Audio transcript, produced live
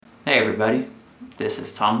Hey everybody, this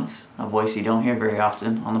is Thomas, a voice you don't hear very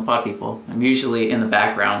often on the Pod People. I'm usually in the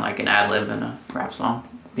background like an ad-lib in a rap song,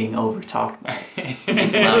 being over-talked by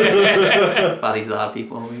these loud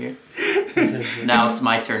people over here. Now it's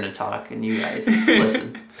my turn to talk and you guys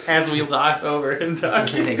listen. As we laugh over and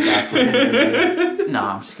talk. Exactly. No,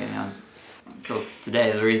 I'm just kidding. So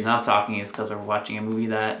today, the reason I'm talking is because we're watching a movie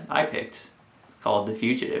that I picked called The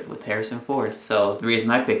Fugitive with Harrison Ford. So the reason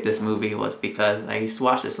I picked this movie was because I used to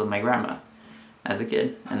watch this with my grandma as a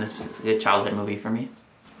kid, and this was a good childhood movie for me.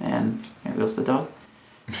 And there goes the dog.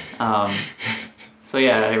 So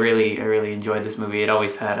yeah, I really enjoyed this movie. It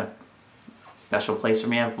always had a special place for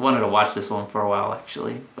me. I've wanted to watch this one for a while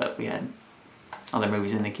actually, but we had other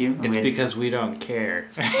movies in the queue. It's because we don't care.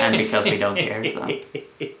 And because we don't care, so.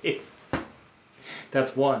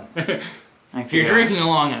 That's one. If you're drinking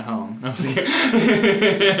along at home. No, I'm just kidding.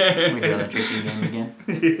 We're doing the drinking game again.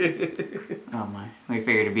 Oh my. We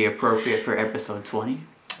figured it'd be appropriate for episode 20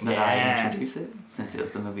 that I introduce it, since it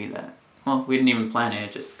was the movie that, well, we didn't even plan it,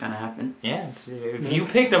 it just kind of happened. Yeah, if you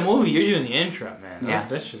picked a movie, you're doing the intro, man.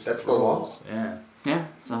 That's the laws. Yeah. Yeah,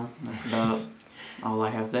 so that's about all I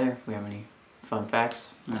have there. If we have any fun facts.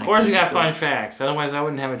 Of course we got fun facts, otherwise I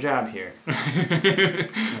wouldn't have a job here.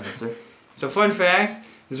 Yes, sir. So fun facts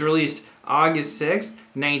is released August 6th,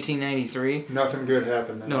 1993. Nothing good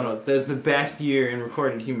happened then. No, that's the best year in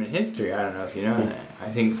recorded human history. I don't know if you know that.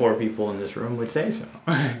 I think 4 people in this room would say so.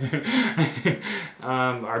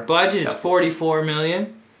 Our budget is $44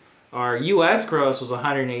 million. Our U.S. gross was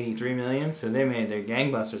 $183 million, so they made their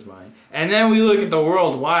gangbusters money. And then we look at the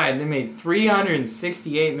worldwide, they made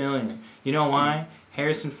 $368 million. You know why?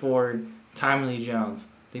 Harrison Ford, Tommy Lee Jones,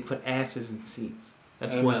 they put asses in seats.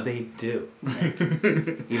 That's what they do.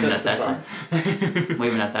 Even at that time? Well,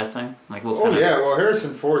 even at that time? Like, what kind well,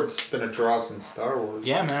 Harrison Ford's been a draw since Star Wars.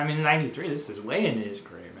 Yeah, man, I mean, in 93, this is way into his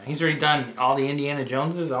career, man. He's already done all the Indiana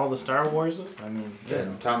Joneses, all the Star Warses. I mean,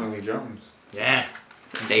 And Tommy Lee Jones. Yeah.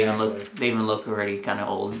 They even look already kind of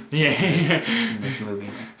old. Yeah. In this movie.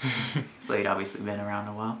 Slade obviously been around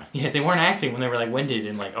a while. Yeah, they weren't acting when they were like winded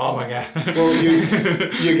and like, oh my god. Well,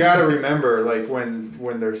 you gotta remember, like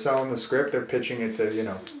when they're selling the script, they're pitching it to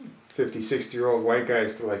 50, 60-year-old white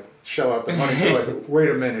guys to like shell out the money. So like, wait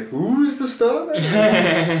a minute, who is the star?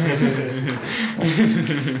 Yeah.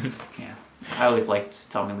 I always liked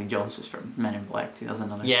Tommy Lee Jones was from Men in Black too. That was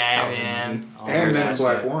another childhood movie. And Men in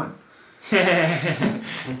Black 1.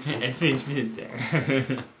 It seems to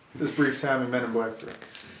there. This brief time in Men in Black 3.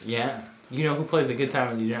 Yeah. You know who plays a good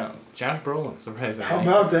Tommy Lee Jones? Josh Brolin, surprisingly. How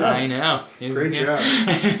about that? I know. Great job.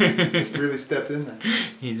 He really stepped in there.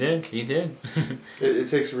 He did. It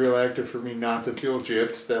takes a real actor for me not to feel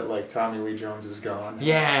gypped that like Tommy Lee Jones is gone.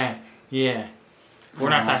 Yeah. We're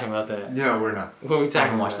not talking about that. No, we're not. What are we I talking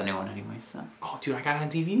haven't about? watched the new one anyway, so. Oh, dude, I got it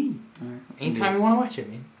on DVD. Alright. Anytime you want to watch it,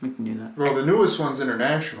 man. We can do that. Well, the newest one's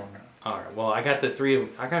international now. Alright, well, I got the 3 of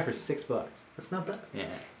them. I got it for $6. That's not bad. Yeah.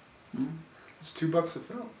 It's $2 a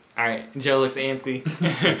film. Alright, Joe looks antsy.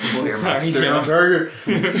 Sorry, Stay on target.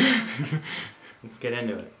 Let's get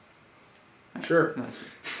into it. Sure.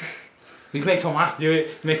 We can make Tomas do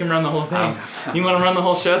it. Make him run the whole thing. You want to run the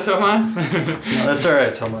whole show, Tomas? No, that's all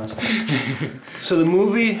right, Tomas. So the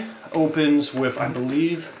movie opens with, I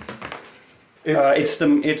believe,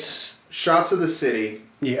 it's shots of the city.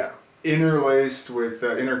 Yeah. Interlaced with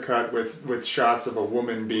intercut with shots of a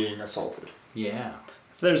woman being assaulted. Yeah.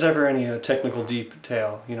 If there's ever any technical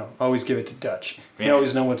detail, always give it to Dutch. Yeah. You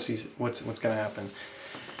always know what's going to happen.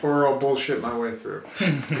 Or I'll bullshit my way through.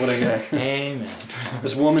 What a guy. Amen.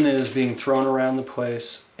 This woman is being thrown around the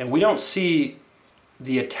place, and we don't see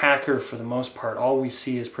the attacker for the most part. All we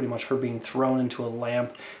see is pretty much her being thrown into a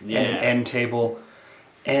lamp and an end table,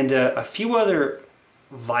 and a few other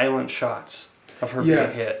violent shots of her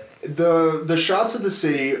being hit. The shots of the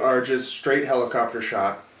city are just straight helicopter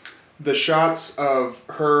shot. The shots of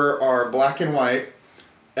her are black and white,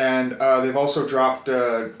 and they've also dropped,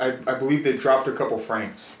 I believe they dropped a couple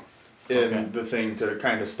frames in the thing to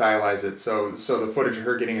kind of stylize it. So the footage of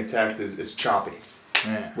her getting attacked is choppy.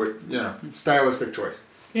 Yeah. With, stylistic choice.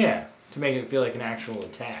 Yeah. To make it feel like an actual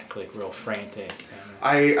attack, like real frantic.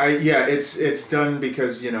 It's done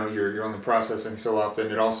because you're only processing so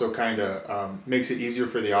often. It also kind of makes it easier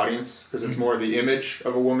for the audience because it's more the image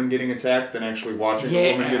of a woman getting attacked than actually watching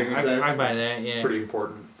a woman getting attacked. I buy that. Yeah. Pretty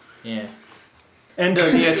important. Yeah. And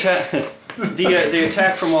the attack, the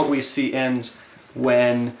attack from what we see ends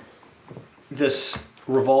when this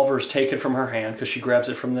revolver is taken from her hand because she grabs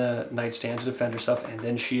it from the nightstand to defend herself, and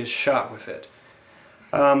then she is shot with it.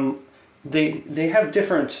 They have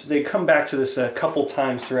different. They come back to this a couple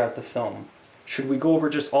times throughout the film. Should we go over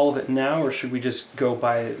just all of it now, or should we just go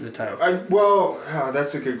by the time?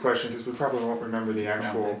 That's a good question because we probably won't remember the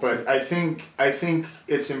actual. But I think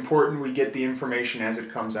it's important we get the information as it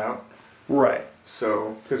comes out. Right.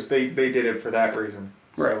 So, because they did it for that reason.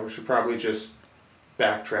 So Right. we should probably just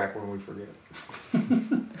backtrack when we forget.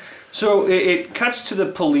 So it cuts to the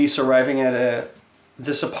police arriving at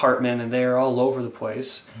this apartment, and they are all over the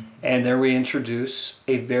place. And there we introduce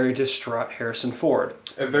a very distraught Harrison Ford.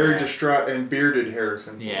 A very distraught and bearded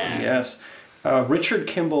Harrison Ford. Yeah. Yes. Richard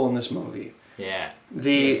Kimball in this movie. Yeah.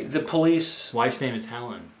 The police... Wife's name is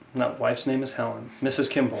Helen. No, wife's name is Helen. Mrs.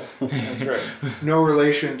 Kimball. That's right. No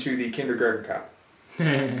relation to the kindergarten cop.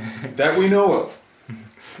 That we know of.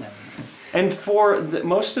 And for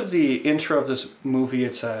most of the intro of this movie,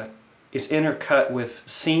 it's intercut with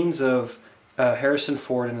scenes of Harrison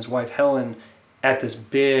Ford and his wife Helen at this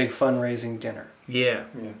big fundraising dinner. Yeah.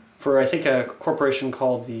 For, I think, a corporation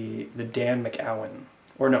called the Dan McGowan.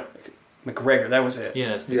 Or no, McGregor, that was it. Yeah,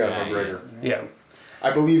 that's the guy. McGregor. Yeah.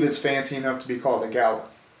 I believe it's fancy enough to be called a gala.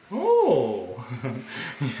 Oh.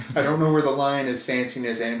 I don't know where the line of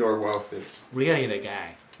fanciness and or wealth is. We gotta get a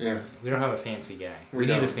guy. Yeah. We don't have a fancy guy. We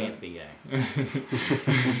don't. need a fancy guy.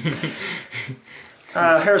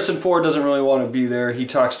 Harrison Ford doesn't really want to be there. He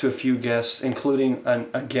talks to a few guests, including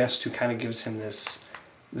a guest who kind of gives him this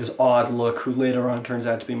odd look, who later on turns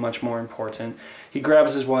out to be much more important. He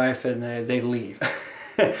grabs his wife and they leave.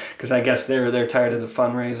 Because I guess they're tired of the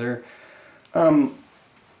fundraiser.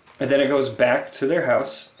 And then it goes back to their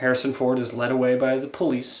house. Harrison Ford is led away by the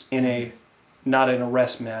police in not an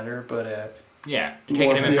arrest matter, but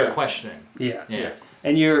taking him in for questioning. Yeah.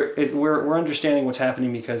 And we're understanding what's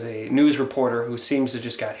happening because a news reporter who seems to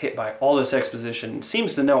just got hit by all this exposition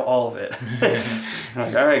seems to know all of it.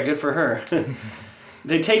 Like, all right, good for her.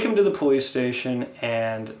 They take him to the police station,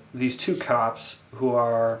 and these two cops, who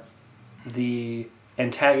are the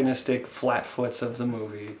antagonistic flatfoots of the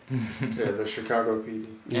movie. Yeah, the Chicago PD.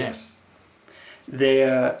 Yes. They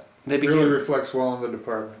begin, really reflects well on the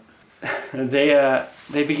department. They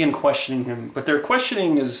begin questioning him, but their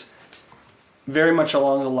questioning is very much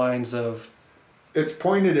along the lines of... It's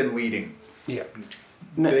pointed and leading. Yeah.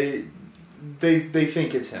 They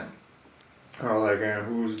think it's him. Or like, and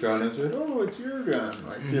whose gun is it? Oh, it's your gun.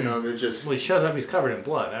 Like, you know, they're just... Well, he shows up, he's covered in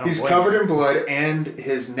blood. He's covered in blood, and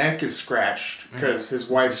his neck is scratched, because his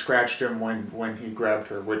wife scratched him when he grabbed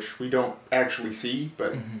her, which we don't actually see,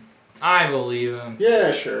 but... I believe him.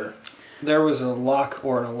 Yeah, sure. There was a lock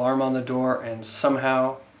or an alarm on the door, and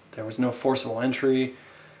somehow there was no forcible entry.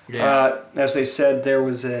 Yeah. As they said, there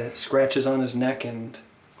was scratches on his neck, and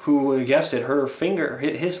who would have guessed it? Her finger,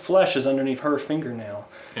 his flesh is underneath her fingernail.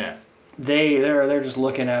 Yeah. They're just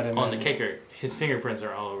looking at him. On the kicker, his fingerprints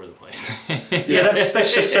are all over the place. Yeah,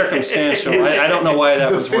 that's just circumstantial. I don't know why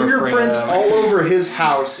that was worth bringing up. The fingerprints all over his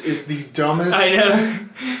house is the dumbest. I know.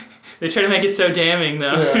 They try to make it so damning,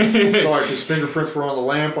 though. Yeah. So like his fingerprints were on the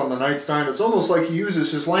lamp on the nightstand. It's almost like he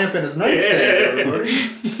uses his lamp in his nightstand, everybody.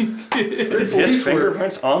 His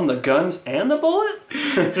fingerprints on the guns and the bullet?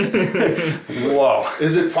 Whoa.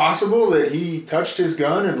 Is it possible that he touched his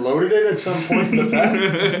gun and loaded it at some point in the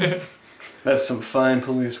past? That's some fine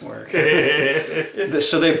police work.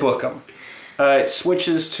 So they book him. It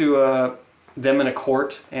switches to them in a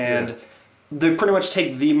court, and they pretty much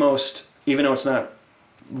take the most, even though it's not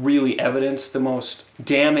really evidence, the most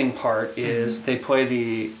damning part is they play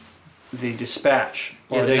the dispatch.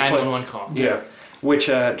 Or the 911 call. Yeah. Which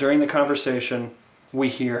during the conversation, we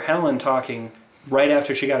hear Helen talking right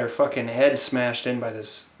after she got her fucking head smashed in by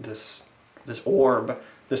this orb,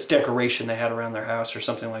 this decoration they had around their house or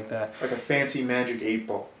something like that. Like a fancy magic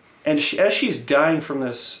 8-ball. And as she's dying from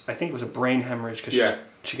this, I think it was a brain hemorrhage because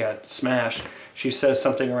she got smashed, she says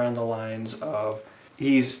something around the lines of,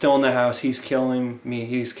 he's still in the house, he's killing me,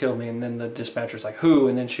 he's killed me. And then the dispatcher's like, who?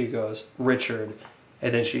 And then she goes, Richard.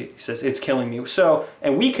 And then she says, it's killing me. So,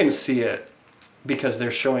 and we can see it because they're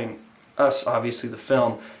showing us, obviously, the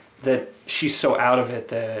film, that she's so out of it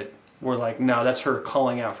that we're like, no, that's her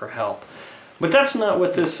calling out for help. But that's not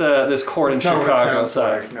what this court in Chicago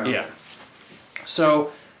thought. Like, no. Yeah.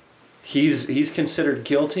 So he's considered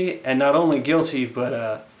guilty, and not only guilty,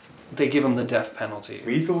 but they give him the death penalty.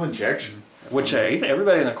 Lethal injection. Which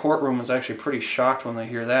everybody in the courtroom was actually pretty shocked when they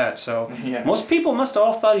hear that. So most people must have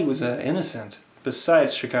all thought he was innocent,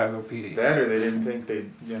 besides Chicago PD. That or they didn't think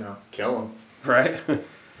they'd, kill him. Right?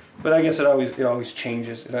 But I guess it always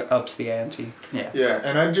changes. It ups the ante. Yeah,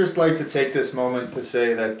 and I'd just like to take this moment to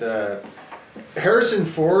say that Harrison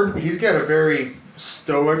Ford, he's got a very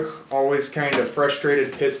stoic, always kind of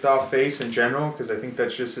frustrated, pissed off face in general, because I think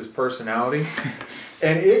that's just his personality.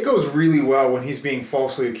 And it goes really well when he's being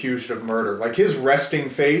falsely accused of murder. Like, his resting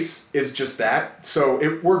face is just that. So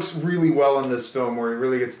it works really well in this film where he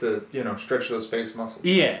really gets to, stretch those face muscles.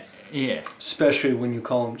 Yeah. Especially when you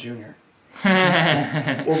call him Junior.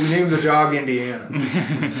 Well, we named the dog Indiana.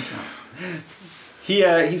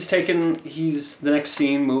 The next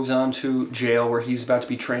scene moves on to jail where he's about to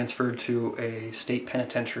be transferred to a state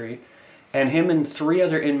penitentiary, and him and 3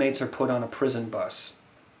 other inmates are put on a prison bus.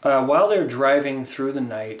 While they're driving through the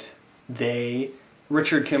night,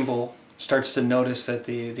 Richard Kimball starts to notice that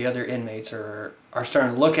the other inmates are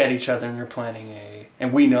starting to look at each other,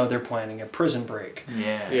 and we know they're planning a prison break.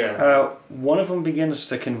 Yeah. One of them begins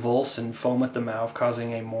to convulse and foam at the mouth,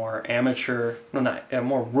 causing a more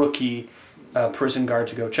rookie prison guard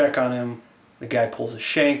to go check on him. The guy pulls a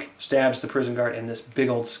shank, stabs the prison guard, in this big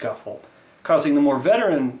old scuffle, causing the more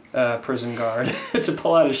veteran prison guard to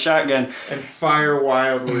pull out a shotgun and fire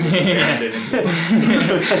wildly.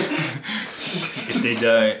 If they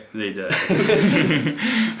die, they die.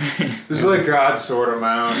 There's like God sort of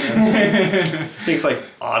out. Things like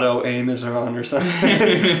auto aim is on or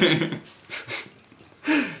something.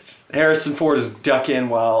 Harrison Ford is ducking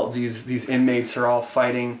while these inmates are all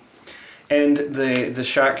fighting. And the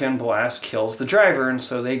shotgun blast kills the driver, and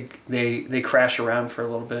so they crash around for a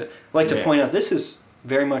little bit. I'd like to point out, this is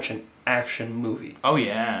very much an action movie. Oh,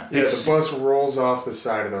 yeah. Yeah, the bus rolls off the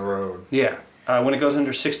side of the road. Yeah. When it goes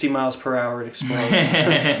under 60 miles per hour, it explodes.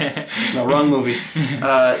 No, wrong movie.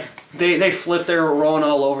 They flip, they're rolling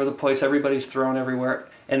all over the place, everybody's thrown everywhere.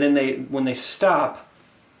 And then when they stop,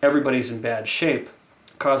 everybody's in bad shape,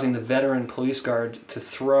 causing the veteran police guard to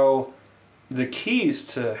throw the keys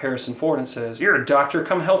to Harrison Ford and says, "You're a doctor,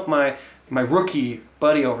 come help my rookie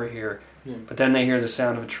buddy over here." Yeah. But then they hear the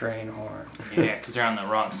sound of a train horn. Yeah, because they're on the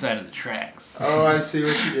wrong side of the tracks. Oh, I see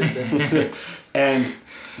what you did there. And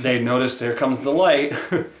they notice there comes the light,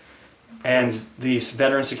 and the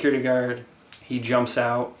veteran security guard, he jumps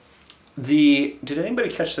out. Did anybody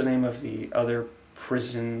catch the name of the other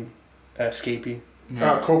prison escapee?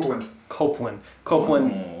 No. Copeland. Copeland.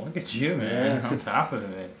 Oh, look at you, man. On top of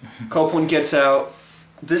it. Copeland gets out.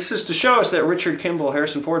 This is to show us that Richard Kimball,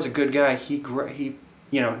 Harrison Ford's a good guy. He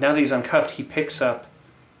now that he's uncuffed, he picks up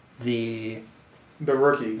the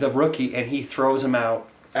rookie, and he throws him out.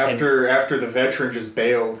 After the veteran just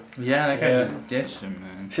bailed. Yeah, that guy just ditched him,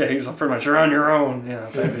 man. Yeah, he's pretty much, "You're on your own,"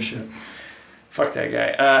 type of shit. Fuck that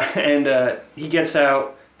guy. He gets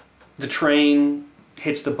out. The train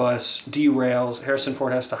hits the bus, derails. Harrison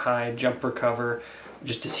Ford has to hide, jump for cover.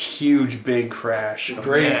 Just this huge, big crash.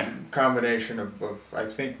 Great combination of, I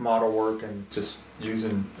think, model work and just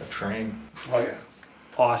using a train. Oh, yeah.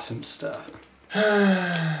 Awesome stuff.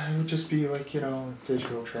 It would just be like, a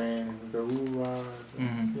digital train. And we go,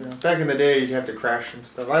 ooh, Back in the day, you'd have to crash some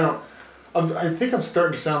stuff. I think I'm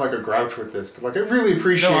starting to sound like a grouch with this, but I really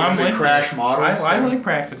appreciate the crash models. I like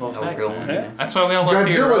practical effects, man. Yeah. That's why we all love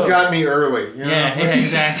Godzilla got me early. Yeah,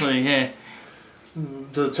 exactly, yeah.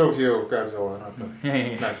 The Tokyo Godzilla, not the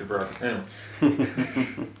Matthew Broderick.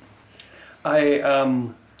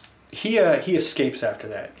 Anyway. He escapes after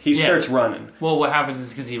that. He starts running. Well, what happens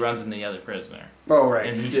is because he runs into the other prisoner. Oh, right.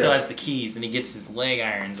 And he still has the keys, and he gets his leg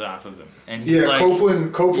irons off of him. And he's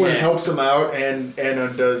Copeland helps him out and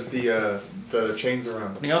undoes the chains around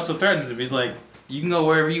him. And he also threatens him. He's like, "You can go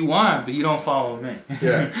wherever you want, but you don't follow me."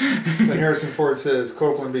 Yeah. And Harrison Ford says,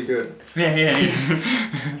 "Copeland, be good."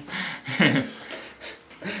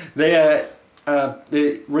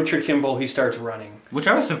 Richard Kimball, he starts running. Which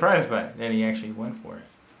I was surprised by, that he actually went for it.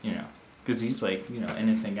 Because he's like,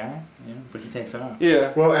 innocent guy, but he takes off.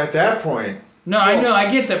 Yeah. Well, at that point... No, I know,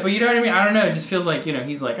 I get that, but you know what I mean? I don't know, it just feels like,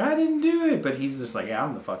 he's like, "I didn't do it," but he's just like, "Yeah,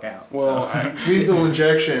 I'm the fuck out." Well, lethal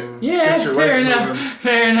injection gets your legs moving.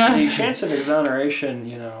 Fair enough. The chance of exoneration,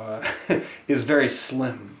 is very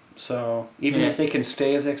slim. So even if they can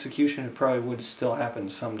stay as execution, it probably would still happen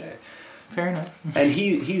someday. Fair enough. And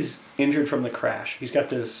he's injured from the crash. He's got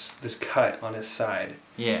this cut on his side.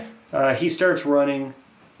 Yeah. He starts running.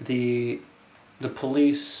 The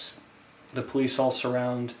police all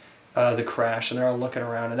surround the crash, and they're all looking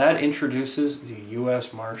around, and that introduces the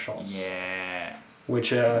U.S. Marshals. Yeah.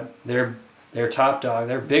 Which their top dog,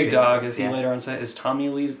 their big dog, as he later on said, is Tommy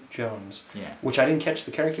Lee Jones. Yeah. Which I didn't catch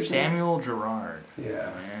the character's name. Samuel Gerard. Yeah.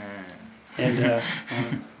 And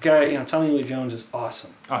guy, Tommy Lee Jones is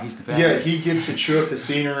awesome. Oh, he's the best. Yeah, he gets to chew up the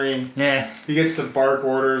scenery. Yeah. He gets to bark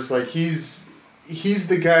orders. Like he's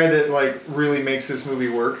the guy that really makes this movie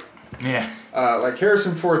work. Yeah.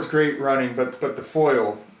 Harrison Ford's great running, but the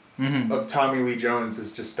foil of Tommy Lee Jones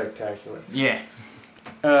is just spectacular. Yeah.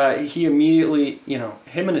 he immediately,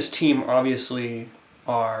 him and his team obviously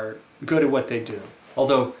are good at what they do.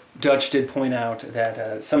 Although Dutch did point out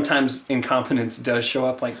that sometimes incompetence does show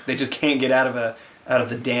up, like they just can't get out of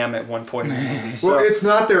the dam at one point in the movie. So. Well, it's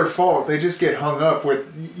not their fault. They just get hung up with,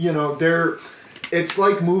 it's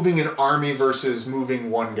like moving an army versus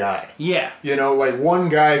moving one guy. Yeah. Like one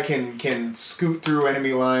guy can scoot through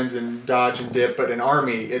enemy lines and dodge and dip, but an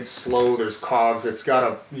army, it's slow, there's cogs, it's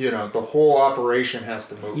got the whole operation has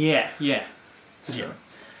to move. Yeah. So. Yeah.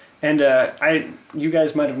 And you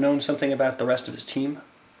guys might have known something about the rest of his team.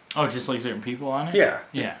 Oh, just like certain people on it? Yeah.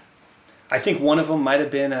 Yeah. I think one of them might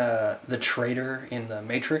have been the traitor in the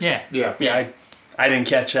Matrix. Yeah. I didn't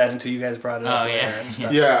catch that until you guys brought it up. Oh, yeah. And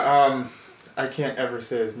stuff. Yeah, I can't ever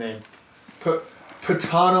say his name.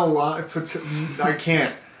 Patana. I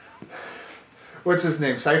can't. What's his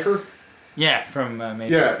name? Cypher? Yeah, from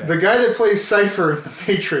Matrix. Yeah, the guy that plays Cypher in the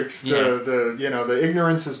Matrix. Yeah. The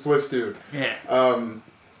ignorance is bliss dude. Yeah.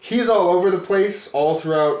 He's all over the place all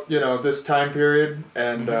throughout this time period,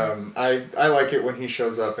 and I like it when he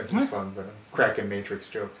shows up and he's fun. But I'm cracking Matrix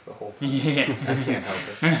jokes the whole time. Yeah. I can't help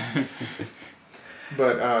it.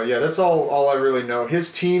 But yeah, that's all I really know.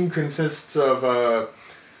 His team consists of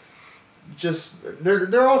just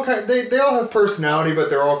they're all they all have personality, but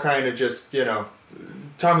they're all kind of just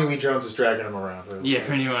Tommy Lee Jones is dragging them around. Really. Yeah,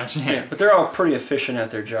 pretty much. Yeah, but they're all pretty efficient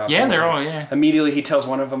at their job. Yeah, they're all, yeah. Immediately, he tells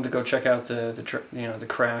one of them to go check out the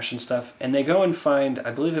crash and stuff, and they go and find,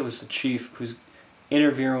 I believe it was the chief who's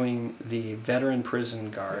interviewing the veteran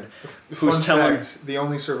prison guard, who's Fun telling fact, the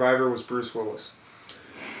only survivor was Bruce Willis.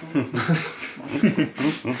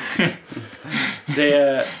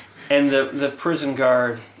 they and the prison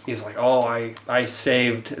guard. He's like, oh, I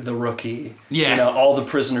saved the rookie. Yeah. All the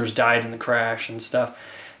prisoners died in the crash and stuff.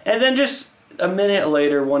 And then just a minute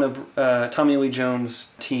later, one of Tommy Lee Jones'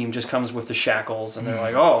 team just comes with the shackles, and they're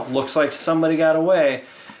like, oh, looks like somebody got away.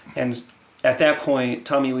 And at that point,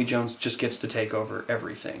 Tommy Lee Jones just gets to take over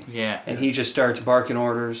everything. Yeah. And he just starts barking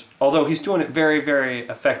orders, although he's doing it very, very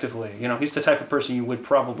effectively. He's the type of person you would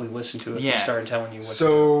probably listen to if he started telling you what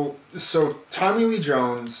to do. So Tommy Lee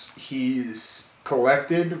Jones, he's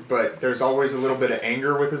collected, but there's always a little bit of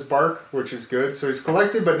anger with his bark, which is good. So he's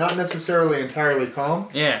collected, but not necessarily entirely calm.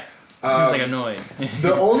 Yeah. Seems like annoyed.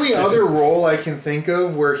 The only other role I can think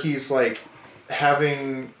of where he's like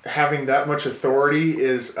having that much authority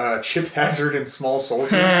is Chip Hazard in Small Soldiers.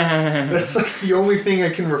 That's like the only thing I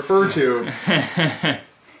can refer to. Hell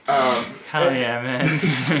yeah, man.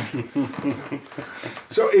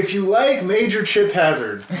 So if you like Major Chip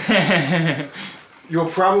Hazard, you'll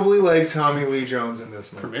probably like Tommy Lee Jones in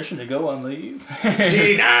this movie. Permission to go on leave?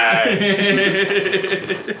 Denied!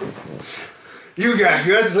 You got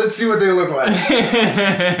goods, let's see what they look like.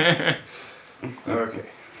 Okay.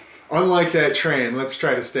 Unlike that train, let's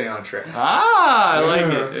try to stay on track. I like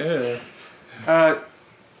it. Yeah.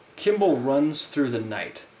 Kimball runs through the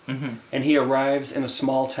night, and he arrives in a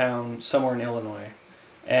small town somewhere in Illinois,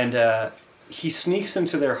 and he sneaks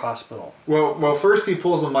into their hospital. Well, first he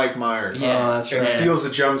pulls a Mike Myers. Yeah, that's and right. steals a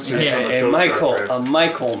jumpsuit from a tow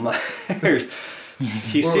Michael Myers.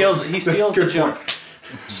 He steals a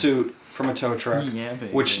jumpsuit from a tow truck,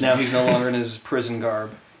 which now he's no longer in his prison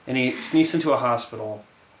garb, and he sneaks into a hospital.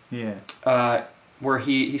 Yeah. Where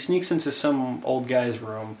he sneaks into some old guy's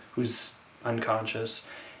room who's unconscious,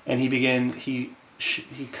 and he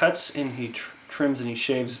cuts and he trims and he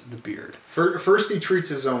shaves the beard. First he treats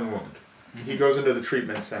his own wound. He goes into the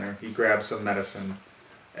treatment center. He grabs some medicine,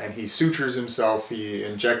 and he sutures himself. He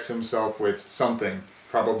injects himself with something,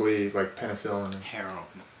 probably like penicillin. Heroin.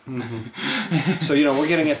 So we're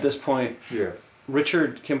getting at this point. Yeah.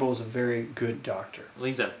 Richard Kimball is a very good doctor. Well,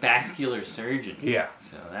 he's a vascular surgeon. Yeah.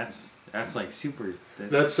 So that's like super.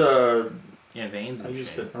 That's veins and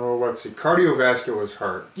shit. Let's see. Cardiovascular is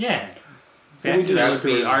heart. Yeah. Vascular would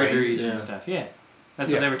be is arteries vein, and stuff. Yeah.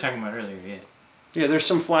 That's what they were talking about earlier. Yeah. Yeah, there's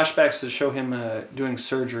some flashbacks that show him doing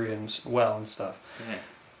surgery and stuff. Yeah.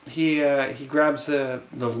 He grabs the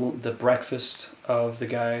breakfast of the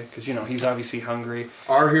guy because he's obviously hungry.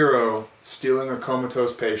 Our hero stealing a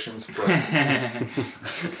comatose patient's breakfast.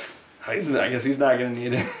 I guess he's not gonna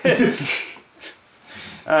need it.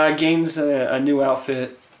 Gains a new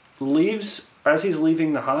outfit. Leaves as he's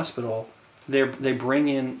leaving the hospital. They bring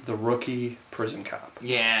in the rookie prison cop.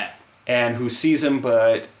 Yeah. And who sees him,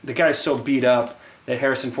 but the guy's so beat up that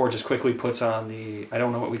Harrison Ford just quickly puts on I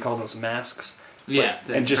don't know what we call those masks. Yeah,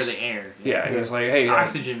 for the air. Yeah, he's like, hey.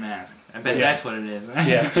 Oxygen mask. I bet that's what it is.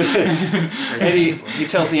 Yeah. And he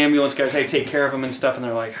tells the ambulance guys, hey, take care of him and stuff, and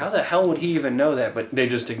they're like, how the hell would he even know that? But they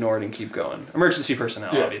just ignore it and keep going. Emergency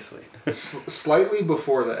personnel, obviously. Slightly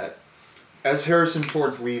before that, as Harrison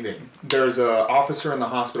Ford's leaving, there's an officer in the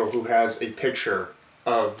hospital who has a picture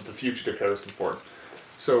of the fugitive Harrison Ford.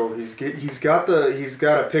 So he's got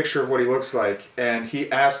a picture of what he looks like, and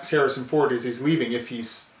he asks Harrison Ford as he's leaving if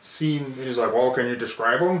he's seen. He's like, "Well, can you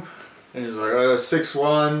describe him?" And he's like,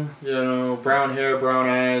 6'1", brown hair, brown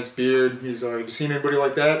eyes, beard. He's like, "Have you seen anybody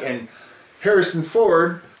like that?" And Harrison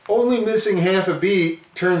Ford, only missing half a beat,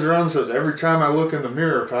 turns around and says, "Every time I look in the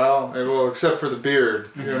mirror, pal, well, except for the beard,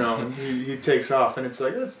 he takes off." And it's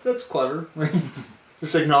like, that's clever.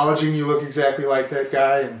 Just acknowledging you look exactly like that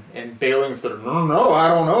guy and bailing instead of, no, I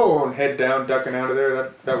don't know, and head down, ducking out of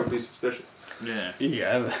there, that would be suspicious. Yeah.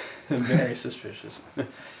 Yeah, very suspicious.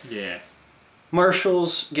 Yeah.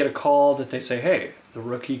 Marshals get a call that they say, "Hey, the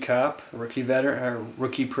rookie cop, rookie veteran, or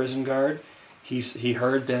rookie prison guard, he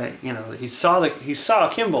heard that he saw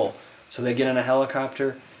Kimball." So they get in a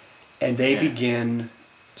helicopter, and they begin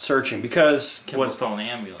searching because Kimball stole an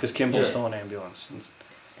ambulance. Because Kimball stole an ambulance.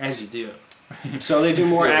 As you do. So they do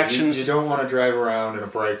more actions. You don't want to drive around in a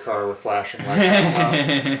bright car with flashing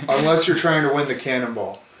lights, unless you're trying to win the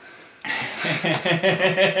cannonball.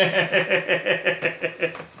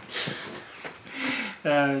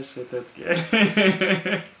 Oh shit, that's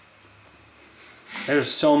good.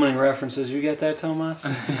 There's so many references. You get that, Tomas?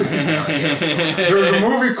 There's a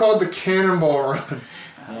movie called The Cannonball Run.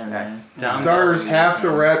 Yeah, man. Stars half the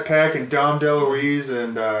Rat Pack and Dom DeLuise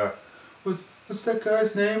and what's that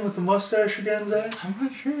guy's name with the mustache again, Zach? I'm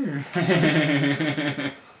not sure.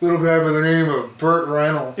 Little guy by the name of Burt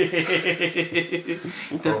Reynolds. The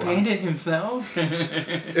bandit himself.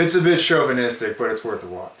 It's a bit chauvinistic, but it's worth a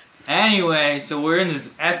watch. Anyway, so we're in this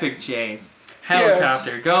epic chase.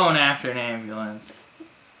 Helicopter going after an ambulance.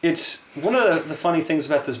 It's one of the funny things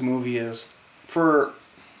about this movie is for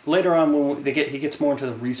later on when he gets more into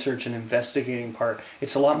the research and investigating part,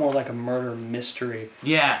 it's a lot more like a murder mystery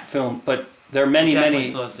film. But there are many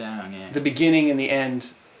slows down. Yeah. The beginning and the end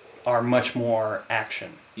are much more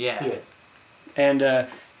action. Yeah. And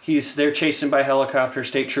they're chasing by helicopter.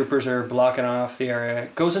 State troopers are blocking off the area.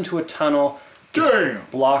 Goes into a tunnel.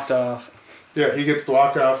 Blocked off. Yeah, he gets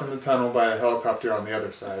blocked off in the tunnel by a helicopter on the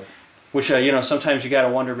other side. Which, sometimes you gotta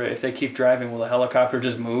wonder, but if they keep driving, will the helicopter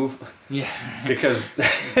just move? Yeah. Because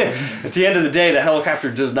at the end of the day, the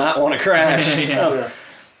helicopter does not want to crash. So,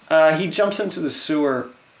 he jumps into the sewer,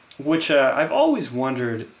 which I've always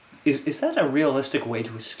wondered, is that a realistic way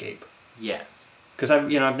to escape? Yes. Because I've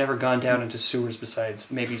never gone down into sewers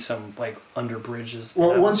besides maybe some, under bridges.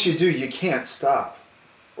 Well, once you do, you can't stop.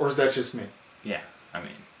 Or is that just me? Yeah, I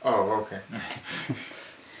mean... Oh, okay.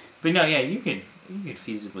 But no, you could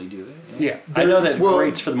feasibly do it. Yeah, I know that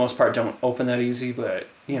grates for the most part don't open that easy, but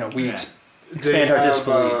we expand our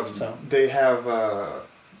disbelief. So they have,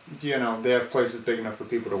 they have places big enough for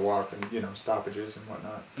people to walk and stoppages and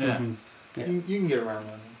whatnot. Yeah, mm-hmm. Yeah. You can get around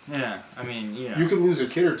that. Yeah, I mean you could lose a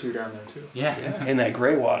kid or two down there too. Yeah. In that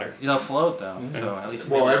gray water. They'll float though, so at least.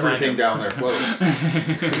 Well, everything down there floats.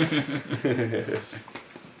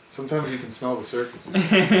 Sometimes you can smell the surface.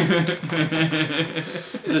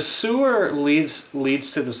 The sewer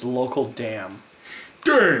leads to this local dam.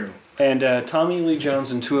 Damn! And Tommy Lee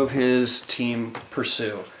Jones and two of his team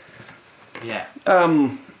pursue. Yeah.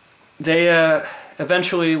 They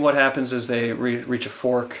eventually, what happens is they reach a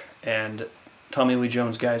fork, and Tommy Lee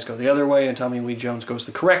Jones guys go the other way, and Tommy Lee Jones goes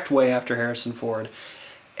the correct way after Harrison Ford.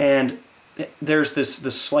 And there's this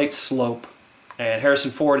slight slope. And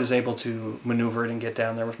Harrison Ford is able to maneuver it and get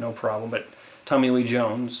down there with no problem, but Tommy Lee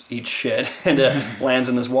Jones eats shit and lands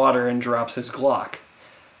in this water and drops his Glock.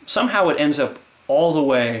 Somehow it ends up all the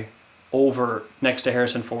way over next to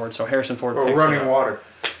Harrison Ford, so Harrison Ford picks running it up. Water.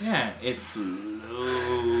 Yeah, it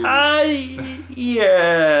flows.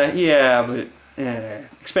 Yeah, but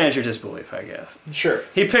expand your disbelief, I guess. Sure.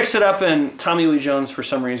 He picks it up, and Tommy Lee Jones, for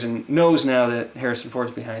some reason, knows now that Harrison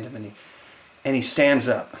Ford's behind him, and he stands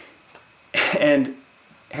up. And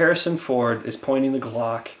Harrison Ford is pointing the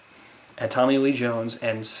Glock at Tommy Lee Jones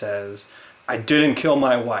and says, "I didn't kill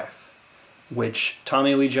my wife." Which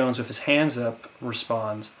Tommy Lee Jones, with his hands up,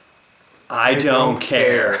 responds, I don't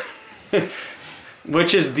care.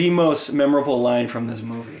 Which is the most memorable line from this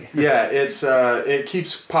movie. Yeah, it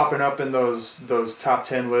keeps popping up in those top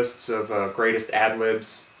 10 lists of greatest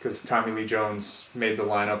ad-libs because Tommy Lee Jones made the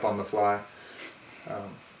line up on the fly.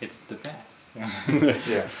 It's the best.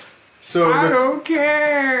 Yeah. So I don't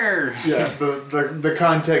care. Yeah, the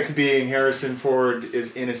context being Harrison Ford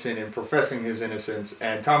is innocent and professing his innocence,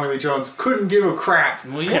 and Tommy Lee Jones couldn't give a crap.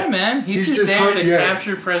 Well, yeah, man. He's just there to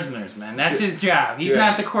capture prisoners, man. That's his job. He's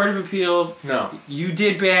not the Court of Appeals. No. You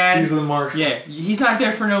did bad. He's the marshal. Yeah, he's not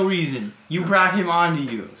there for no reason. You brought him onto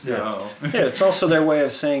you, so. Yeah, it's also their way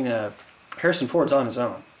of saying Harrison Ford's on his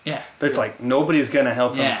own. Yeah. It's like nobody's going to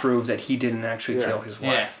help him Yeah. prove that he didn't actually Yeah. kill his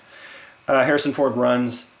Yeah. wife. Harrison Ford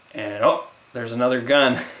runs, and there's another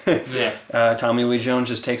gun. Yeah. Tommy Lee Jones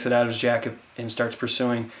just takes it out of his jacket and starts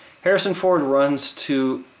pursuing. Harrison Ford runs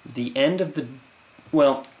to the end of the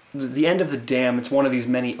end of the dam. It's one of these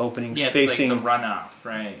many openings Yeah, it's facing like the runoff,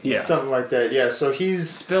 right? Yeah. Something like that. Yeah. So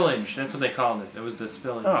he's Spillage. That's what they called it. It was the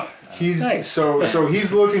spillage. Oh. he's Nice. so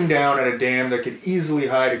he's looking down at a dam that could easily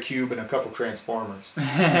hide a cube and a couple transformers.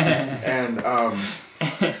 And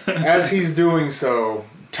as he's doing so,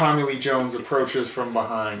 Tommy Lee Jones approaches from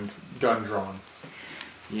behind, gun drawn.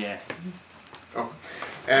 Yeah. Oh.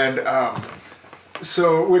 And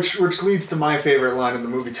so which leads to my favorite line in the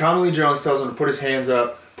movie. Tommy Lee Jones tells him to put his hands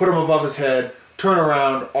up, put them above his head, turn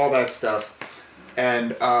around, all that stuff.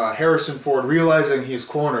 And Harrison Ford, realizing he's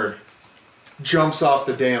cornered, jumps off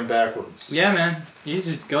the dam backwards. Yeah, man. He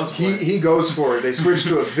just goes for it. He goes for it. They switch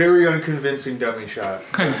to a very unconvincing dummy shot.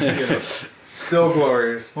 Still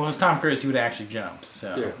glorious. Well, it's Tom Cruise. He would have actually jumped.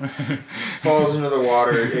 So. Yeah. Falls into the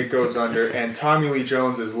water. It goes under. And Tommy Lee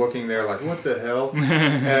Jones is looking there like, what the hell?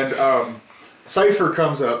 And Cypher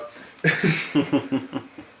comes up.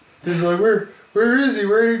 He's like, where is he?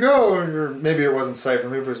 Where'd he go? Or maybe it wasn't Cypher.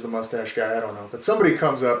 Maybe it was the mustache guy. I don't know. But somebody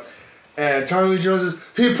comes up. And Tommy Lee Jones says,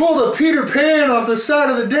 he pulled a Peter Pan off the side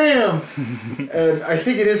of the dam. And I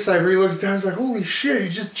think it is Cypher. He looks down. He's like, holy shit, he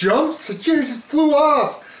just jumped? It's like, yeah, he just flew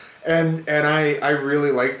off. And I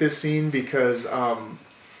really like this scene because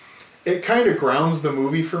it kind of grounds the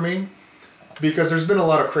movie for me. Because there's been a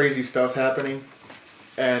lot of crazy stuff happening.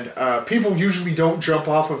 And people usually don't jump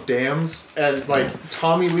off of dams. And like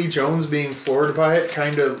Tommy Lee Jones being floored by it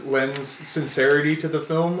kind of lends sincerity to the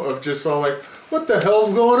film of just all like, what the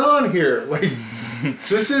hell's going on here? Like,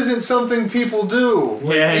 this isn't something people do.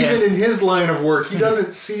 Like, even in his line of work, he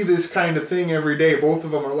doesn't see this kind of thing every day. Both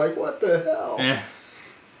of them are like, what the hell? Yeah.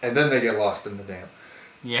 And then they get lost in the dam.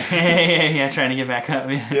 Yeah, trying to get back up.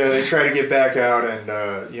 Yeah. Yeah, they try to get back out, and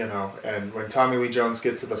and when Tommy Lee Jones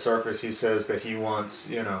gets to the surface, he says that he wants,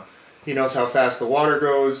 he knows how fast the water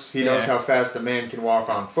goes. He knows how fast a man can walk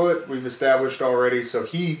on foot. We've established already. So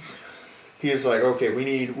he is like, okay, we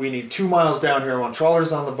need 2 miles down here. I want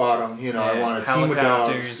trawlers on the bottom. I want a team of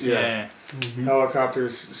dogs. Yeah.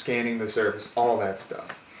 Helicopters scanning the surface. All that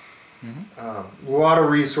stuff. A lot of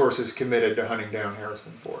resources committed to hunting down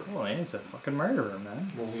Harrison Ford. Well, he's a fucking murderer,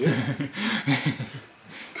 man. Well, yeah.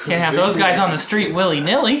 Can't have those guys on the street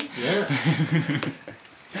willy-nilly.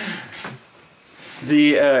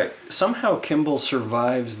 Yeah. Somehow Kimball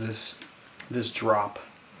survives this drop,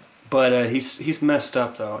 but he's messed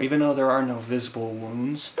up though. Even though there are no visible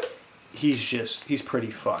wounds, he's pretty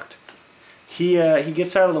fucked. He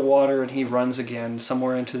gets out of the water and he runs again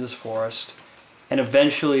somewhere into this forest. And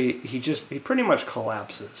eventually, he pretty much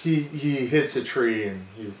collapses. He hits a tree and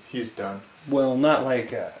he's done. Well, not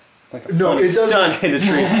like a no, funny it doesn't stunt hit a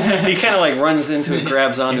tree. He kind of like runs into it,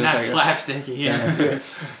 grabs onto it. Not like slapsticky, yeah.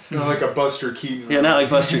 It's not like a Buster Keaton. Yeah, not like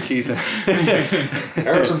Buster Keaton.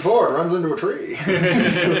 Harrison Ford runs into a tree.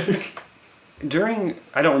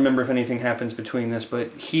 I don't remember if anything happens between this, but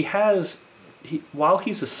while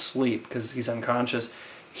he's asleep because he's unconscious.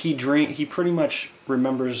 He pretty much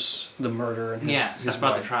remembers the murder and his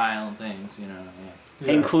about wife. the trial and things, Yeah.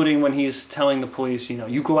 Including when he's telling the police,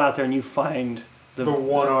 you go out there and you find the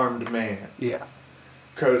one-armed man. Yeah.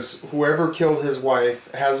 Because whoever killed his wife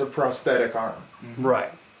has a prosthetic arm. Mm-hmm.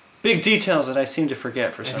 Right. Big details that I seem to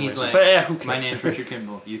forget for some he's reason. like, But who cares? my name's Richard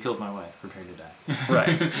Kimball. You killed my wife. Prepare to die.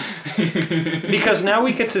 Right. Because now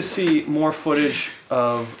we get to see more footage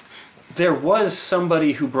of there was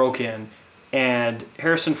somebody who broke in. And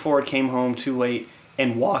Harrison Ford came home too late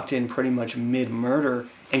and walked in pretty much mid-murder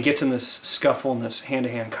and gets in this scuffle and this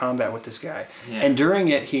hand-to-hand combat with this guy. Yeah. And during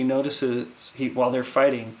it, he notices, while they're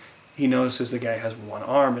fighting, he notices the guy has one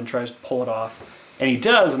arm and tries to pull it off. And he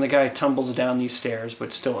does, and the guy tumbles down these stairs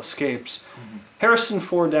but still escapes. Mm-hmm. Harrison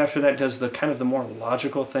Ford, after that, does the kind of the more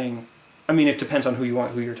logical thing. I mean, it depends on who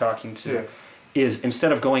you're talking to. Yeah. Is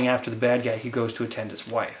instead of going after the bad guy, he goes to attend his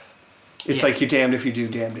wife. It's like you're damned if you do,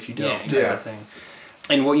 damned if you don't, kind of thing.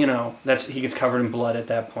 And he gets covered in blood at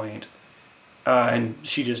that point, and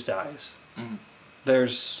she just dies. Mm-hmm. There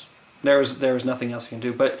was nothing else he can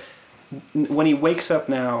do. But when he wakes up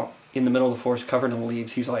now in the middle of the forest, covered in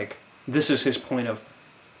leaves, he's like, this is his point of,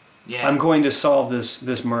 I'm going to solve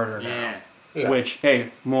this murder now. Yeah. Which,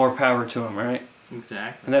 hey, more power to him, right?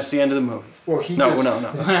 Exactly. And that's the end of the movie. Well, no.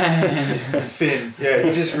 Finn. Yeah,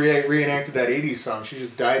 he just reenacted that 80s song. She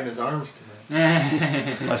just died in his arms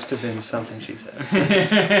tonight. Must have been something she said.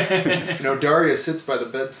 Daria sits by the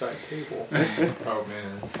bedside table. Oh,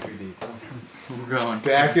 man, that's too deep. We're going.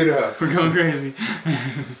 Back it up. We're going crazy.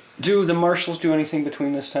 Do the marshals do anything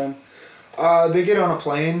between this time? They get on a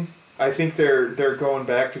plane. I think they're going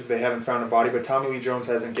back because they haven't found a body, but Tommy Lee Jones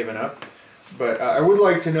hasn't given up. But I would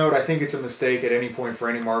like to note, I think it's a mistake at any point for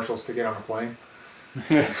any marshals to get on a plane.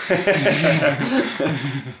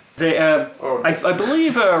 They, I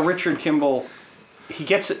believe Richard Kimball, he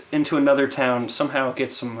gets into another town, somehow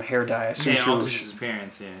gets some hair dye. I assume alters his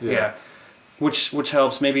appearance, yeah. Which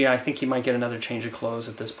helps. Maybe I think he might get another change of clothes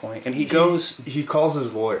at this point. And he calls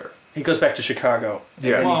his lawyer. He goes back to Chicago.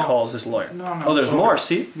 Yeah. And he calls his lawyer. No. Oh, there's more.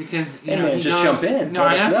 See, because man, he just goes, jump in. No,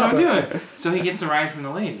 that's what I'm doing. So he gets a ride from the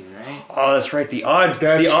lady, right? Oh, that's right. The odd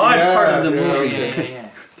part of the movie. Yeah.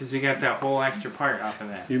 Because we got that whole extra part off of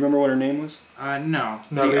that. You remember what her name was? No.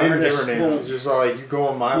 No, they didn't give her name. It was just like, you go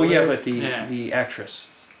on my way. Well, yeah, but the actress.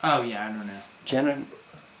 Oh, yeah, I don't know. Jenna.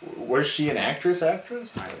 Was she an actress?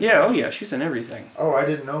 Yeah, oh yeah, she's in everything. Oh, I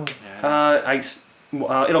didn't know.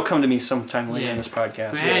 It'll come to me sometime later in this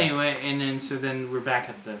podcast. But anyway, and then we're back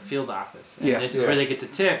at the field office. And this is Yeah. where they get the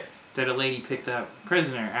tip that a lady picked up a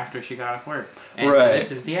prisoner after she got off work. And Right.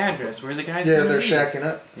 this is the address where the guys Yeah, they're shacking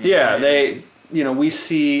up. Yeah, they, we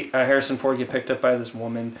see Harrison Ford get picked up by this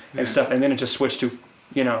woman and stuff, and then it just switches to,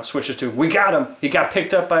 we got him. He got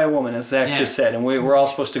picked up by a woman, as Zach just said, and we're all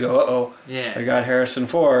supposed to go, uh-oh, I got Harrison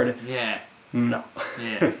Ford. Yeah. No.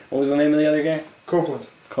 Yeah. What was the name of the other guy? Copeland.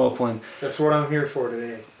 That's what I'm here for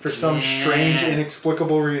today. For some strange,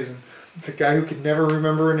 inexplicable reason. The guy who could never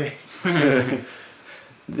remember a name.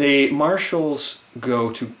 The marshals go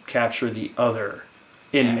to capture the other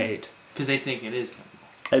inmate. Because they think it is him.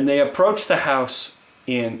 And they approach the house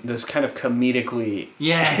in this kind of comedically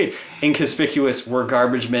inconspicuous, we're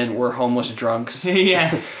garbage men, we're homeless drunks.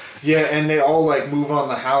 Yeah, and they all move on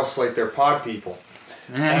the house like they're pod people.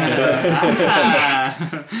 And,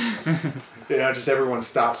 just everyone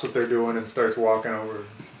stops what they're doing and starts walking over.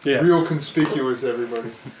 Yeah. Real conspicuous, everybody.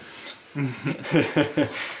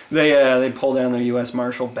 They pull down their U.S.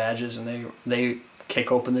 Marshal badges and they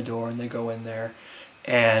kick open the door and they go in there,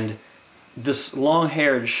 and this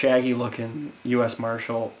long-haired, shaggy-looking U.S.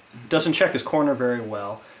 Marshal doesn't check his corner very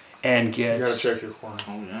well, and gets... You gotta check your corner.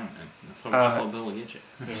 Oh yeah, man. That's what Buffalo Bill will get you.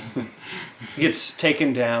 Gets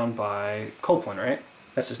taken down by Copeland, right?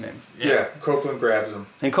 That's his name. Yeah, Copeland grabs him.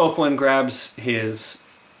 And Copeland grabs his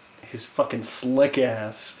fucking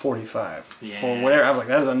slick-ass 45. Yeah. Or whatever. I was like,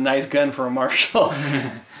 that is a nice gun for a Marshal.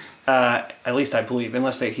 At least I believe,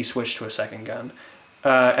 unless he switched to a second gun.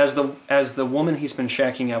 As the woman he's been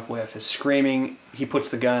shacking up with is screaming, he puts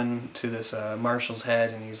the gun to this Marshal's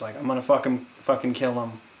head, and he's like, I'm gonna fucking kill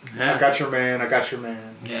him. Yeah. I got your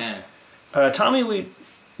man. Yeah. Tommy Lee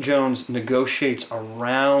Jones negotiates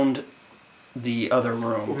around the other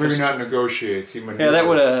room. Well, maybe not negotiates. He maneuvers. Yeah,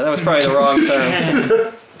 that was probably the wrong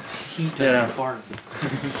term.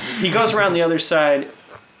 He goes around the other side,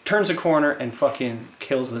 turns a corner, and fucking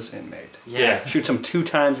kills this inmate. Yeah. Shoots him 2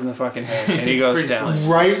 times in the fucking head, and he goes down.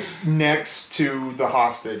 Right next to the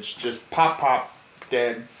hostage. Just pop,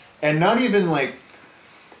 dead. And not even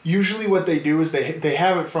usually what they do is they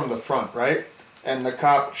have it from the front, right? And the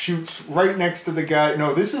cop shoots right next to the guy.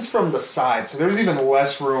 No, this is from the side, so there's even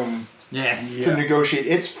less room to negotiate.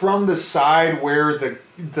 It's from the side where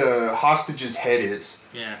the hostage's head is.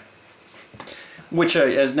 Yeah. Which,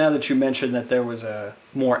 as now that you mentioned that there was a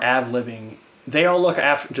more ad-libbing, they all look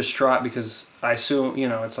distraught because I assume,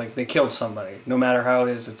 it's like they killed somebody. No matter how it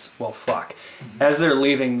is, it's, well, fuck. Mm-hmm. As they're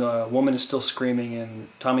leaving, the woman is still screaming, and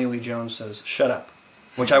Tommy Lee Jones says, shut up.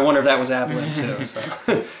 Which I wonder if that was ad-lib too. So.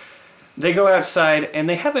 They go outside, and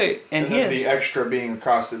they have a... And the extra being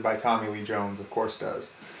accosted by Tommy Lee Jones, of course,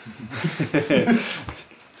 does.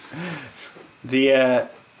 The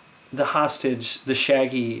hostage, the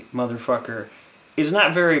shaggy motherfucker, is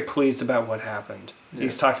not very pleased about what happened. Yeah.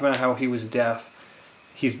 He's talking about how he was deaf.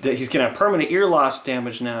 He's going to have permanent ear loss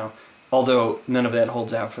damage now, although none of that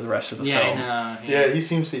holds out for the rest of the film. Yeah, he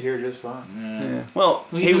seems to hear just fine. Yeah. Well,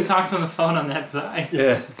 he even talks on the phone on that side.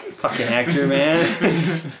 Yeah. Fucking actor,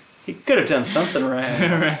 man. He could have done something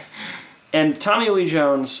right. And Tommy Lee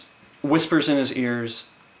Jones whispers in his ears,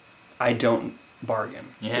 I don't bargain.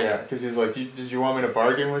 Yeah, because he's like, did you want me to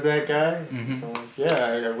bargain with that guy? Mm-hmm. So I'm like,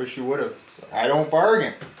 yeah, I wish you would have. So, I don't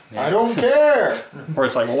bargain. Yeah. I don't care. Or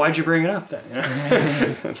it's like, well, why'd you bring it up then?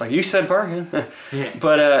 It's like, you said bargain. Yeah.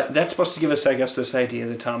 But that's supposed to give us, I guess, this idea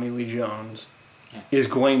that Tommy Lee Jones is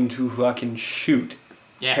going to fucking shoot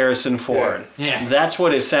Harrison Ford. Yeah. That's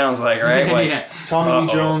what it sounds like, right? Like, Tommy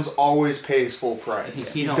Lee Jones always pays full price.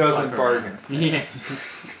 He doesn't bargain. Yeah.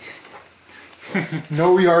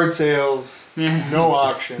 No yard sales. No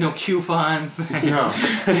auction. No coupons. No.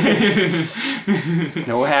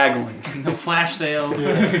 No haggling. No flash sales.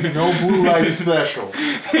 Yeah. No blue light special.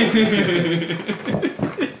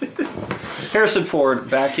 Harrison Ford,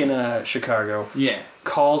 back in Chicago, Yeah.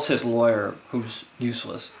 calls his lawyer, who's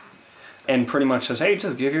useless, and pretty much says, "Hey,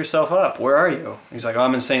 just give yourself up. Where are you?" He's like, "Oh,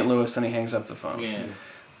 I'm in St. Louis," and he hangs up the phone. Yeah.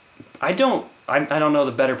 I don't know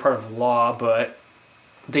the better part of law, but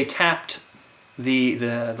they tapped the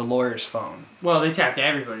lawyer's phone. Well, they tapped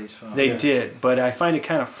everybody's phone. They Yeah. did, but I find it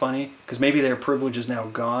kind of funny because maybe their privilege is now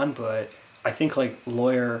gone, but I think like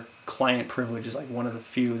lawyer-client privilege is like one of the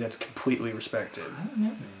few that's completely respected. I don't know,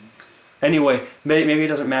 man. Anyway, maybe it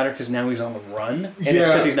doesn't matter because now he's on the run, and it's Yeah.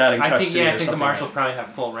 because he's not in I custody. think or I think the something marshals like probably have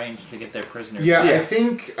full range to get their prisoners. Yeah, Yeah.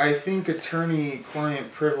 I think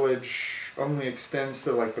attorney-client privilege only extends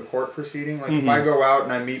to like the court proceeding. Like if Mhm. I go out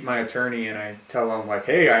and I meet my attorney and I tell him like,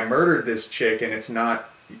 "Hey, I murdered this chick," and it's not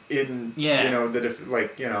in Yeah.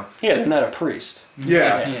 Yeah, they're not a priest.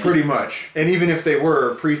 yeah, pretty much. And even if they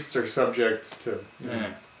were, priests are subject to. Yeah.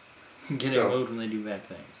 Get So- moved when they do bad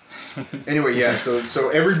things. Anyway, yeah. So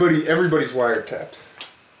everybody's wiretapped.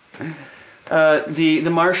 The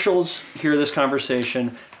marshals hear this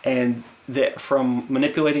conversation, and from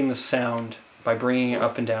manipulating the sound by bringing it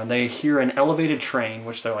up and down, they hear an elevated train,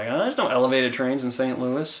 which they're like, "Oh, there's no elevated trains in St.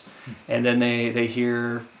 Louis," and then they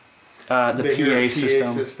hear the They hear a PA PA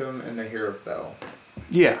system. and they hear a bell.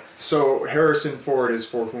 Yeah. So Harrison Ford is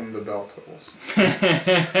for whom the bell tolls.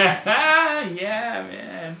 Yeah,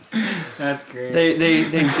 man. That's great. They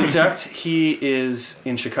deduct he is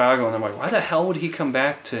in Chicago, and I'm like, why the hell would he come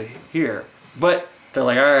back to here? But they're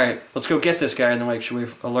like, all right, let's go get this guy. And they're like, should we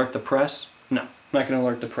alert the press? No, not going to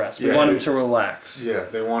alert the press. We Yeah, want him to relax. Yeah,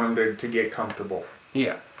 they want him to get comfortable.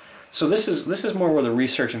 Yeah. So this is more where the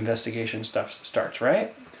research investigation stuff starts,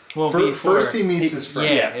 right? well, First he meets his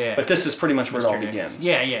friend. Yeah. But this is pretty much where it all Mr. begins.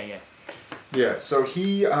 Yeah. Yeah, so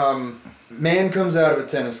he, man comes out of a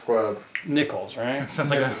tennis club. Nichols, right?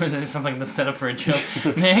 Sounds like it sounds like the setup for a joke.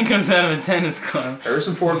 Man comes out of a tennis club.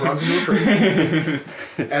 Harrison Ford runs into a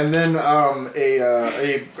tree. And then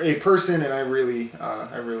a person, and I really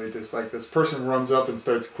dislike this, person runs up and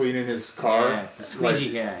starts cleaning his car. Yeah, the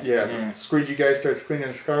squeegee guy. Yeah, squeegee guy starts cleaning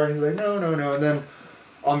his car, and he's like, no. And then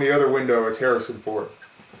on the other window, it's Harrison Ford.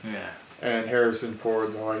 Yeah. And Harrison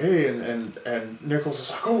Ford's all like, hey, and Nichols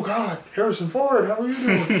is like, oh God, Harrison Ford, how are you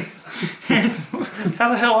doing? How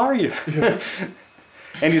the hell are you?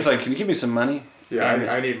 And he's like, can you give me some money? Yeah,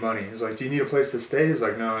 I need money. He's like, do you need a place to stay? He's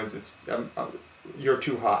like, no, you're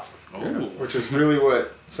too hot. Oh. Which is really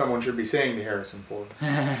what someone should be saying to Harrison Ford.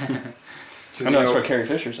 I know that's what Carrie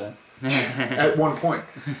Fisher said. At one point.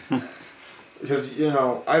 Because,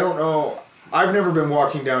 I don't know. I've never been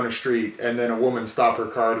walking down a street and then a woman stop her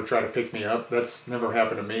car to try to pick me up. That's never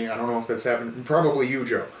happened to me. I don't know if that's happened. Probably you,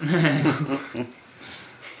 Joe.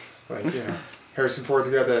 Harrison Ford's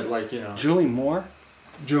got that, Julie Moore?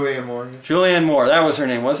 Julianne Moore. Julianne Moore, that was her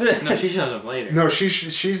name, was it? No, she shows up later. No,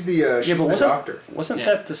 she's the doctor. Wasn't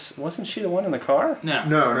Yeah. wasn't she the one in the car? No.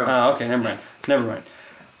 No. Oh, okay, never mind.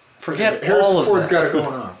 Forget Harrison all of Ford's that. got it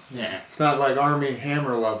going on. Yeah. It's not like Army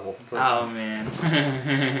Hammer level. But... Oh man.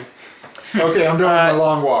 Okay, I'm done with my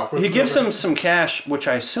long walk. He gives him some cash, which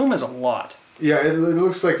I assume is a lot. Yeah, it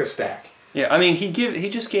looks like a stack. Yeah, I mean he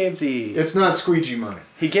just gave the It's not squeegee money.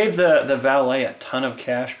 he gave the valet a ton of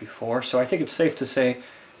cash before, so I think it's safe to say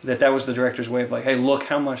that was the director's way of like, hey, look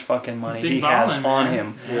how much fucking money big he has ballin', on man.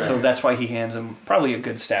 him. Yeah. So that's why he hands him probably a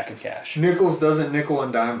good stack of cash. Nichols doesn't nickel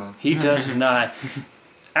and dime him. He does not.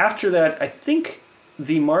 After that, I think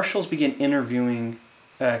the marshals begin interviewing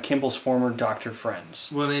Kimball's former doctor friends.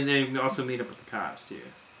 Well, they also meet up with the cops too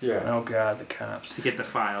Yeah. Oh God, the cops. to get the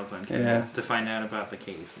files on Kimball, Yeah. to find out about the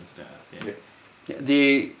case and stuff. Yeah.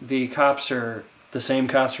 Yeah, the cops are the same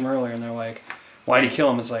cops from earlier, and they're like, "Why'd he kill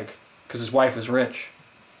him?" It's like, because his wife was rich.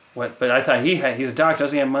 What? But I thought he's a doctor.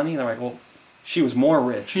 Doesn't he have money? And they're like, well, she was more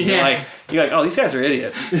rich. And Yeah. You're like, oh, these guys are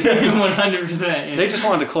idiots. 100%. They just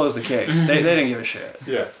wanted to close the case. They didn't give a shit.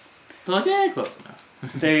 Yeah. They're like, yeah, close enough.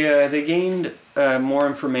 They gained more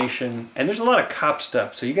information, and there's a lot of cop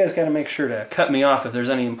stuff. So you guys got to make sure to cut me off if there's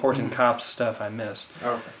any important cop stuff I missed.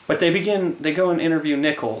 Okay. But they go and interview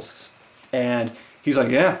Nichols, and he's like,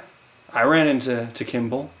 yeah, I ran into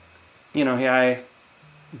Kimball,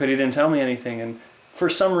 but he didn't tell me anything, and for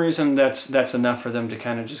some reason that's enough for them to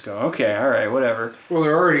kind of just go, okay, all right, whatever. Well,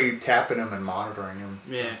 they're already tapping him and monitoring him.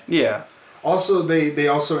 Yeah. Yeah. Also, they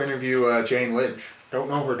also interview Jane Lynch. Don't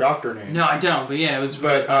know her doctor name. No, I don't. But yeah, it was.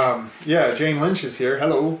 But Jane Lynch is here.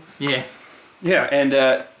 Hello. Yeah. Yeah,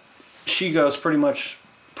 and she goes pretty much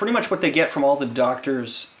pretty much what they get from all the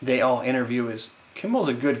doctors they all interview is Kimball's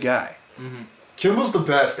a good guy. Mm-hmm. Kimball's the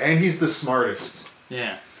best, and he's the smartest.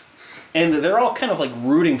 Yeah. And they're all kind of like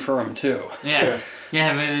rooting for him too. Yeah.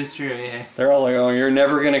 Yeah, that is true, yeah. They're all like, oh, you're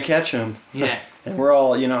never going to catch him. Yeah. And we're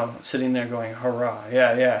all, sitting there going, hurrah,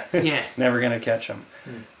 yeah. Yeah. Never going to catch him.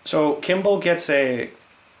 So Kimball gets a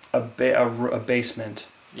basement,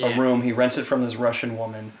 a room. He rents it from this Russian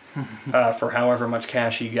woman for however much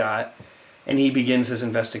cash he got. And he begins his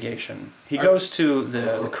investigation. He goes to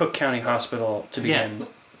the Cook County Hospital to begin. Yeah.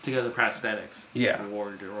 To go to the prosthetics. Yeah.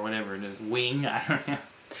 Ward or whatever it is. Wing, I don't know.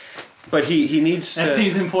 But he needs to... That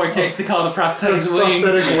seems in poor taste to call it a prosthetic wing.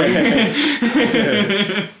 Prosthetic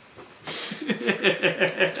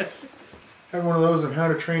wing. Had one of those in How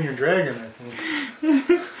to Train Your Dragon, I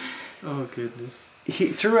think. Oh, goodness.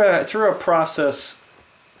 He through a process,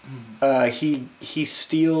 he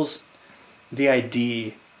steals the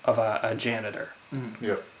ID of a janitor.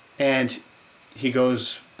 Yep. And he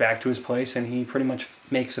goes back to his place and he pretty much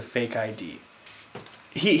makes a fake ID.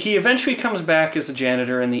 He eventually comes back as a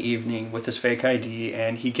janitor in the evening with his fake ID,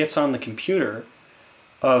 and he gets on the computer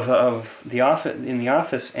of the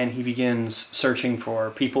office and he begins searching for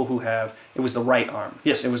people who have, it was the right arm.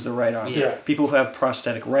 Yes, it was the right arm. Yeah. People who have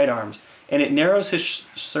prosthetic right arms. And it narrows his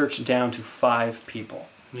search down to 5 people.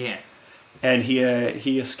 Yeah. And he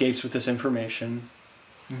escapes with this information.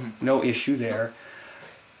 No issue there.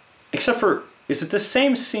 Except for, is it the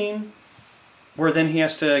same scene where then he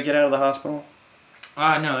has to get out of the hospital?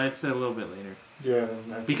 No, it's a little bit later. Yeah.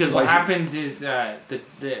 Because what happens is at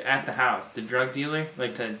the house, the drug dealer,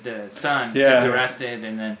 like the son, gets arrested,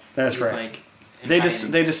 and then that's he's right. Like,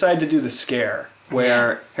 they decide to do the scare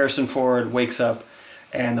where Harrison Ford wakes up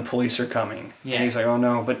and the police are coming, and he's like, oh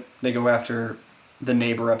no, but they go after the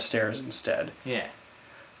neighbor upstairs instead. Yeah.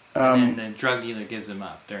 And then the drug dealer gives him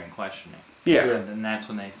up during questioning. Yeah. So then that's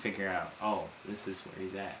when they figure out, oh, this is where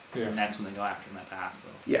he's at. Yeah. And that's when they go after him at the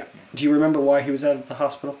hospital. Yeah. Do you remember why he was at the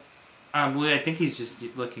hospital? Well, I think he's just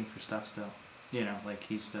looking for stuff still. Like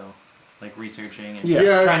he's still like researching and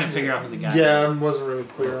trying to figure out who the guy is. Yeah, I wasn't really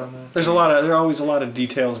clear on that. There are always a lot of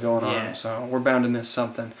details going on, so we're bound to miss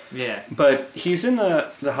something. Yeah. But he's in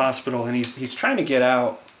the hospital and he's trying to get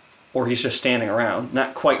out, or he's just standing around.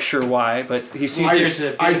 Not quite sure why, but he sees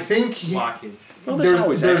I think he... blockage. Well, there's a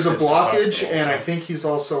access to blockage, hospital, and I think he's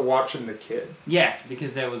also watching the kid. Yeah,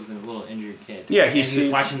 because that was the little injured kid. Yeah, he was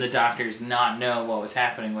watching the doctors not know what was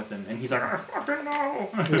happening with him, and he's like, I fucking know.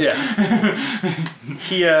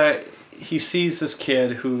 Yeah. He sees this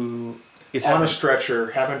kid who is on a stretcher,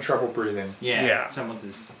 having trouble breathing. Yeah. Someone with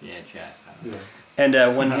his chest. Yeah. And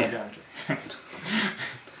when doctor.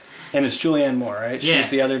 and it's Julianne Moore, right? Yeah. She's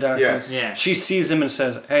the other doctor. Yes. Yeah. She sees him and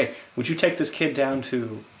says, "Hey, would you take this kid down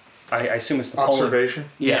to?" I assume it's the observation.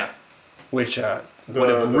 Yeah. Which would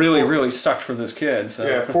have really sucked for this kid. So.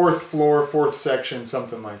 Yeah, 4th floor, 4th section,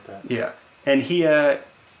 something like that. Yeah, and he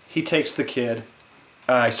takes the kid.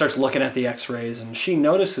 He starts looking at the X-rays, and she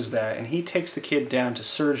notices that, and he takes the kid down to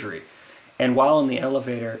surgery. And while in the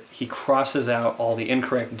elevator, he crosses out all the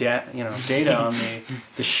incorrect data on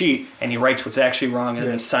the sheet, and he writes what's actually wrong, and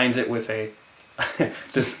then signs it with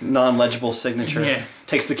this non-legible signature. Yeah.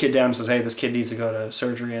 Takes the kid down and says, "Hey, this kid needs to go to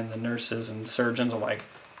surgery," and the nurses and surgeons are like,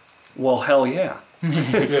 "Well, hell yeah."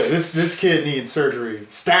 This kid needs surgery.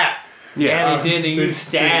 Stat! Yeah, they did. They used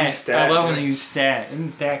stat. stat. I love when they use stat.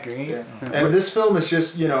 Isn't stat great? Yeah. And this film is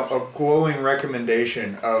just, a glowing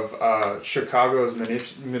recommendation of Chicago's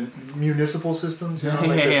municipal systems.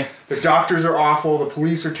 The doctors are awful. The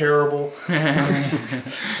police are terrible.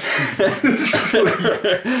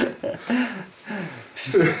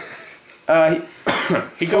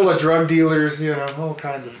 He full of drug dealers, all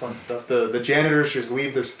kinds of fun stuff. The janitors just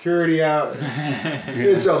leave their security out.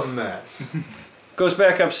 It's a mess. Goes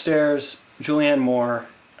back upstairs. Julianne Moore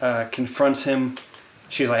confronts him.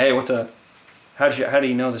 She's like, "Hey, how do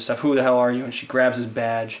you know this stuff? Who the hell are you?" And she grabs his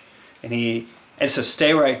badge, and says,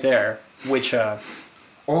 "Stay right there," which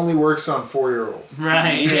only works on 4-year-olds.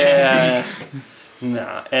 Right. Yeah.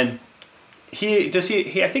 Nah. And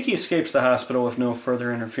I think he escapes the hospital with no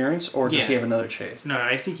further interference, or does he have another chase? No,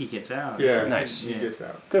 I think he gets out. Yeah. Nice. He gets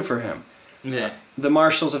out. Good for him. Yeah. The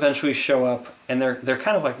marshals eventually show up, and they're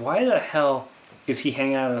kind of like, "Why the hell is he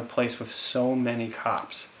hanging out at a place with so many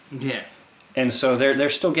cops?" Yeah. And so they're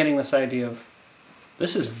still getting this idea of,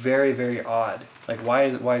 this is very, very odd. Like, why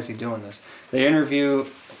is he doing this? They interview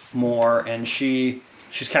Moore, and she's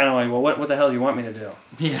kind of like, "Well, what the hell do you want me to do?"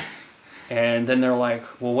 Yeah. And then they're like,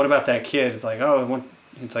 "Well, what about that kid?" It's like, "Oh,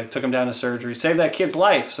 It's like took him down to surgery, saved that kid's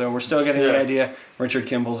life. So we're still getting the idea. Richard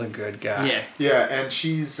Kimball's a good guy. Yeah. Yeah, and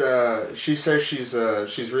she says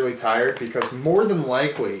she's really tired because more than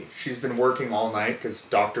likely she's been working all night because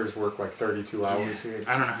doctors work like 32 hours here.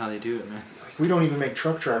 I don't know how they do it, man. Like, we don't even make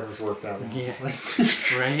truck drivers work that long. Yeah. Like,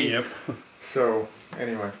 Right. Yep. So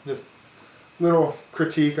anyway, just little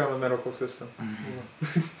critique on the medical system.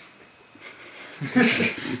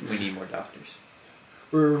 We need more doctors.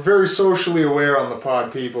 We're very socially aware on the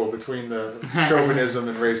pod, people, between the chauvinism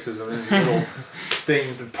and racism. There's little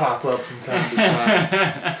things that pop up from time to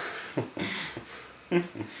time.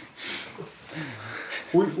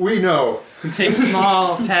 We know. Take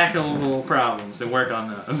small, tackleable problems and work on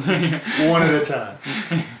those. One at a time.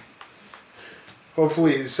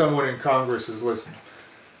 Hopefully someone in Congress is listening.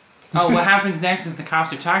 Oh, what happens next is the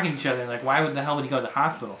cops are talking to each other, like, why the hell would he go to the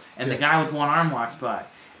hospital? And the guy with one arm walks by.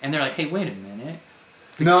 And they're like, hey, wait a minute.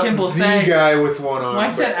 Not Kimball the saying, guy with one arm. well, I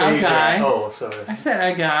said but a guy. Oh, sorry. I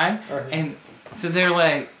said a guy. And so they're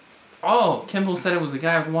like, oh, Kimball said it was the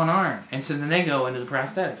guy with one arm. And so then they go into the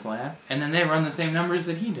prosthetics lab, and then they run the same numbers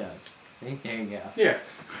that he does. See? There you go. Yeah.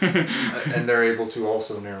 And they're able to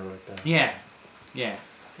also narrow it down. Yeah. Yeah.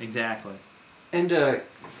 Exactly. And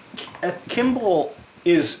Kimball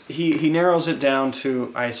is he narrows it down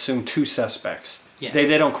to, I assume, 2 suspects. Yeah.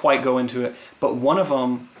 They don't quite go into it, but one of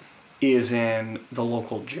them is in the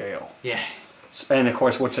local jail. Yeah. And of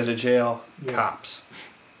course, what's at a jail? Yeah. Cops.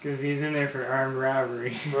 Because he's in there for armed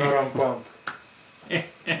robbery. Right on bump.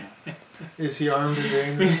 Is he armed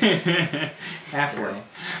and dangerous? Halfway.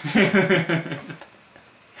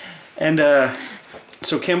 And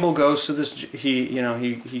so Kimball goes to this.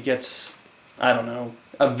 He gets, I don't know,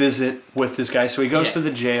 a visit with this guy. So he goes to the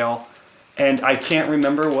jail, and I can't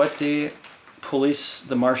remember what the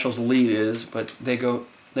marshal's lead is, but they go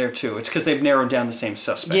there too. It's because they've narrowed down the same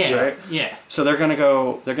suspects, right? Yeah. So they're gonna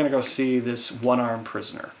go see this one-armed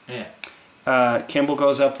prisoner. Yeah. Kimball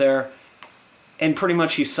goes up there, and pretty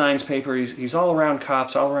much he signs paper. He's all around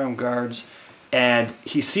cops, all around guards, and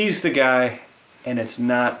he sees the guy, and it's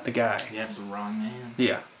not the guy. Yeah, it's the wrong man.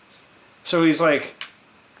 Yeah. So he's like,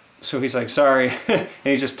 sorry, and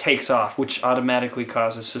he just takes off, which automatically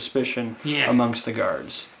causes suspicion amongst the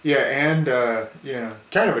guards. Yeah, and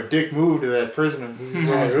kind of a dick move to that prisoner. He's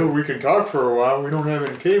like, oh, we can talk for a while. We don't have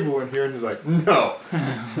any cable in here. And he's like, no.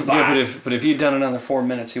 Yeah, but if you'd done another 4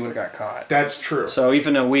 minutes, he would have got caught. That's true. So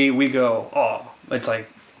even though we go, oh, it's like,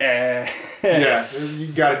 Yeah, you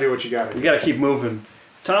got to do what you got to do. You got to keep moving.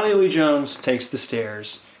 Tommy Lee Jones takes the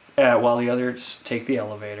stairs, while the others take the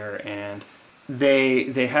elevator, and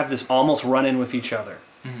they have this almost run-in with each other.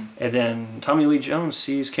 Mm-hmm. And then Tommy Lee Jones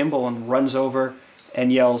sees Kimball and runs over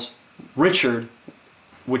and yells, Richard,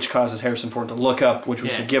 which causes Harrison Ford to look up, which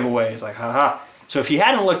was the giveaway. He's like, haha. So if he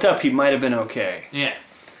hadn't looked up, he might have been okay. Yeah.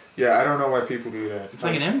 Yeah, I don't know why people do that. It's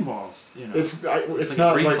like an impulse, you know. It's like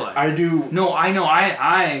not a like reflex. I do. No, I know.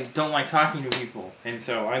 I don't like talking to people, and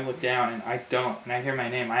so I look down and I don't. And I hear my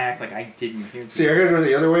name, I act like I didn't hear. See, I gotta go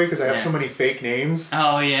the other way because I have so many fake names.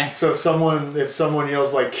 Oh yeah. So if someone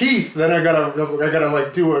yells like Keith, then I gotta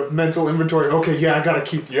like do a mental inventory. Okay, yeah, I got a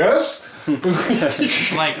Keith. Yes.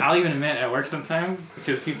 Like I'll even admit at work sometimes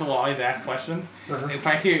because people will always ask questions. Uh-huh. If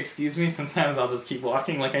I hear "excuse me," sometimes I'll just keep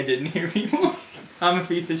walking like I didn't hear people. I'm a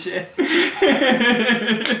piece of shit.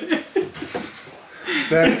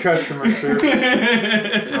 That's customer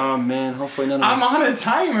service. Oh man, hopefully none of I'm on a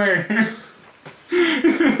timer.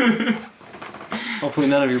 hopefully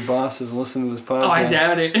none of your bosses listen to this podcast. Oh, I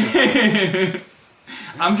doubt it.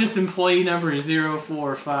 I'm just employee number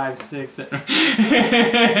 0456. I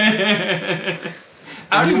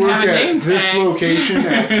don't You even work have a name at this tag. location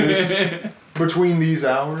at this between these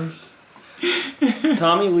hours.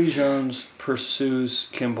 Tommy Lee Jones pursues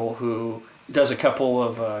Kimball, who does a couple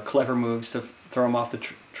of clever moves to throw him off the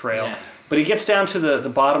trail. Yeah. But he gets down to the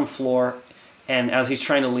bottom floor, and as he's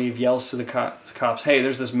trying to leave, yells to the cops, hey,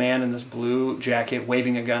 there's this man in this blue jacket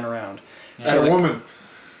waving a gun around. Yeah. And a woman.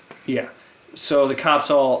 Yeah. So the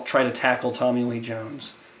cops all try to tackle Tommy Lee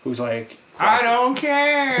Jones, who's like... I don't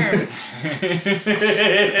care.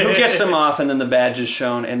 Who gets them off, and then the badge is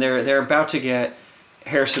shown, and they're about to get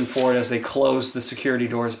Harrison Ford as they close the security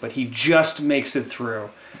doors, but he just makes it through.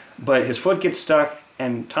 But his foot gets stuck,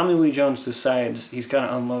 and Tommy Lee Jones decides he's going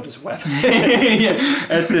to unload his weapon at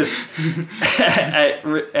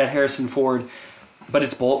Harrison Ford, but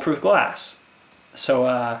it's bulletproof glass. So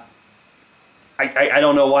I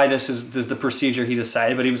don't know why this is the procedure he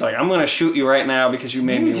decided, but he was like, I'm going to shoot you right now because you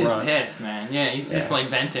made me He's just run. pissed, man. Yeah, he's just like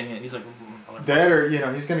venting it. He's like... That or,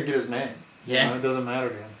 he's going to get his man. Yeah. It doesn't matter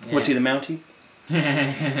to him. Yeah. What's he, the Mountie?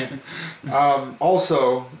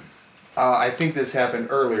 Also, I think this happened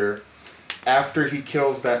earlier. After he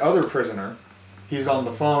kills that other prisoner, he's on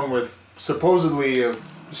the phone with supposedly a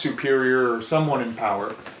superior or someone in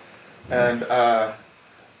power. And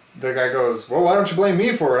the guy goes, well, why don't you blame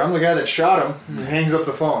me for it? I'm the guy that shot him. And hangs up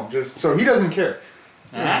the phone. Just so he doesn't care.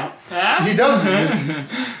 He doesn't.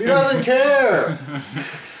 He doesn't care.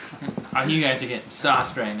 Oh, you guys are getting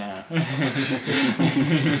sauced right now.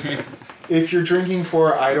 If you're drinking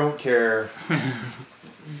for I don't care,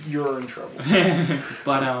 you're in trouble.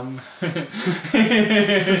 But Oh,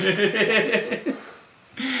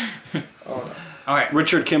 no. all right.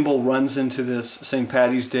 Richard Kimball runs into this St.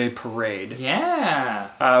 Paddy's Day parade.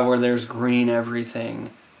 Yeah. Where there's green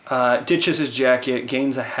everything. Ditches his jacket,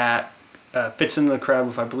 gains a hat, fits into the crowd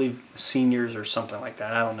with, I believe, seniors or something like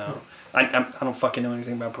that. I don't know. I don't fucking know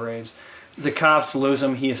anything about parades. The cops lose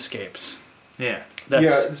him. He escapes. Yeah.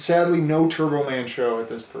 Yeah, sadly, no Turbo Man show at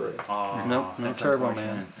this parade. Oh, Nope, no Turbo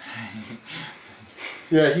Man.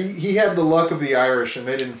 Yeah, he had the luck of the Irish, and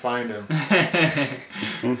they didn't find him.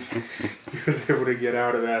 He was able to get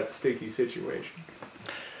out of that sticky situation.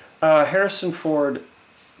 Harrison Ford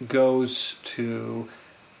goes to...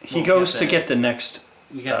 He goes to get the next...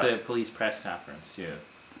 We got the police press conference, too.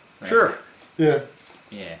 Right? Sure. Yeah.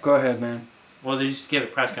 Yeah. Go ahead, man. Well, they just give a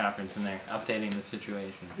press conference and they're updating the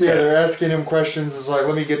situation. Yeah, they're asking him questions. It's like,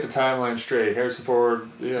 let me get the timeline straight. Harrison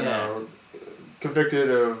Ford, you know,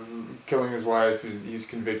 convicted of killing his wife. He's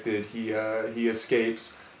convicted. He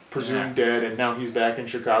escapes, presumed dead, and now he's back in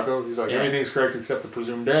Chicago. He's like, everything's correct except the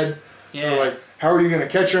presumed dead. Yeah. They're like, how are you going to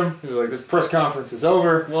catch him? He's like, this press conference is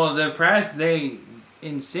over. Well, the press, they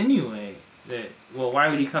insinuate that, well, why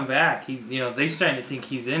would he come back? They starting to think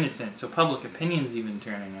he's innocent, so public opinion's even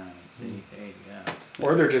turning on it. See, there you go.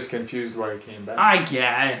 Or they're just confused why he came back. I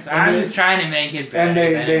guess. I'm just trying to make it better.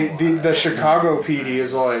 And the Chicago PD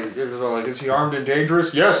is like, is he armed and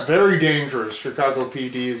dangerous? Yes, very dangerous. Chicago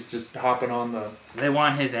PD is just hopping on the... They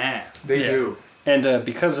want his ass. They do. And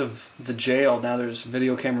because of the jail, now there's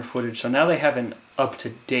video camera footage, so now they have an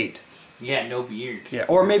up-to-date. Yeah, no beard. Yeah,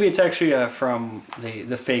 or maybe it's actually from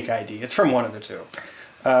the fake ID. It's from one of the two.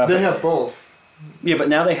 They have both. Yeah, but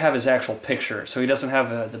now they have his actual picture, so he doesn't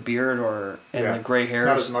have the beard and the gray hairs.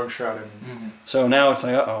 It's not his mugshot anymore. Mm-hmm. So now it's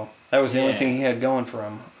like, uh-oh. That was the only thing he had going for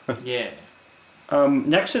him. Yeah.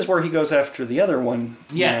 Next is where he goes after the other one.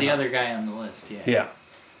 Yeah, the other guy on the list, Yeah.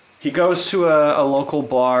 He goes to a local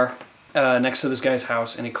bar next to this guy's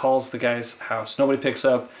house, and he calls the guy's house. Nobody picks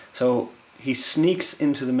up, so he sneaks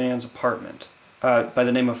into the man's apartment by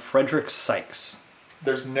the name of Frederick Sykes.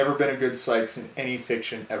 There's never been a good Sykes in any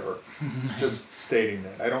fiction ever. Just stating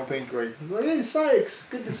that. I don't think like, hey Sykes,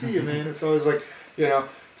 good to see you, man. It's always like,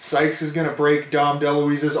 Sykes is gonna break Dom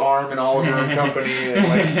DeLuise's arm in Oliver and Company, and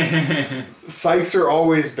like Sykes are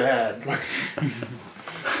always bad.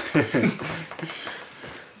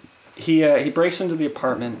 He breaks into the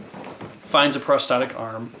apartment, finds a prosthetic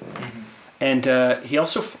arm, and he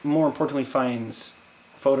also, more importantly, finds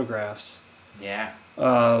photographs. Yeah.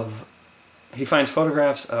 He finds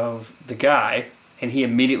photographs of the guy, and he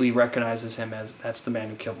immediately recognizes him as, that's the man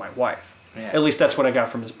who killed my wife. Yeah. At least that's what I got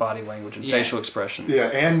from his body language and facial expression. Yeah,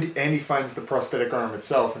 and he finds the prosthetic arm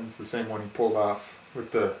itself, and it's the same one he pulled off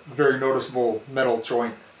with the very noticeable metal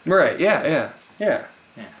joint. Right, yeah.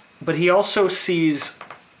 But he also sees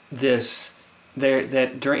this,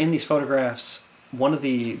 in these photographs, one of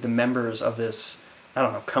the members of this, I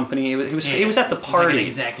don't know, company, he was at the party. Like an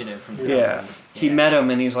executive from the company. He met him,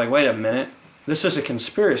 and he's like, wait a minute, this is a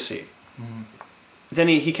conspiracy. Mm-hmm. Then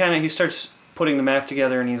he starts putting the map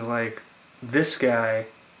together, and he's like, this guy,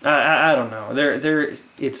 I don't know.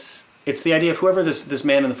 It's the idea of whoever this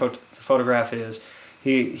man in the photograph is.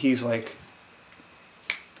 He's like,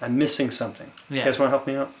 I'm missing something. Yeah. You guys want to help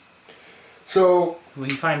me out? So he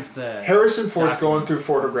finds the Harrison Ford's going through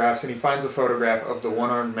photographs, and he finds a photograph of the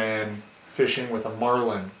one-armed man fishing with a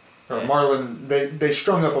marlin. Or marlin. They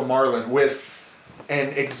strung up a marlin with an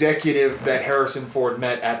executive that Harrison Ford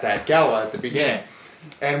met at that gala at the beginning. Yeah.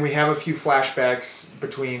 And we have a few flashbacks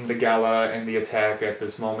between the gala and the attack at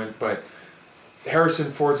this moment, but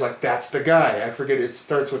Harrison Ford's like, that's the guy. I forget, it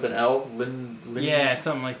starts with an L. Yeah,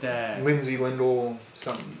 something like that. Lindsay Lindell,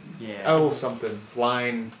 something. Yeah. L something.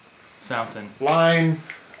 Line. Something. Line.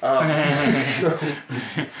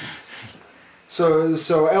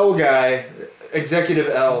 So L guy, Executive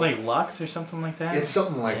L. It's like Lux or something like that? It's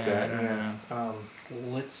something like that,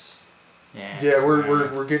 yeah. Yeah,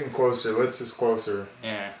 we're getting closer. Litz is closer.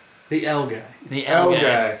 Yeah. The L guy. The L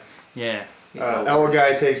guy. Yeah. L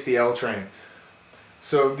guy takes the L train.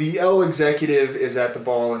 So the L executive is at the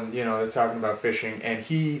ball, and they're talking about fishing, and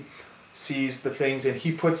he sees the things, and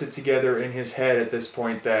he puts it together in his head at this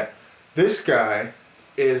point that This guy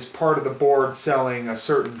is part of the board selling a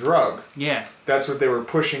certain drug. Yeah. That's what they were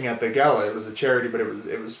pushing at the gala. It was a charity, but it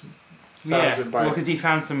was founded by because he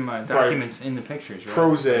found some documents in the pictures, right?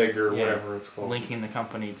 Prozeg or whatever it's called. Linking the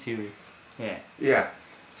company to, Yeah.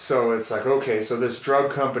 So it's like, okay, so this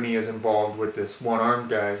drug company is involved with this one-armed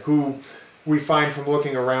guy who we find from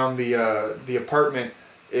looking around the apartment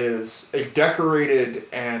is a decorated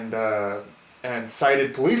and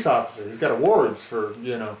cited police officer. He's got awards for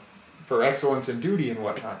excellence in duty and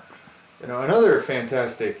whatnot. Another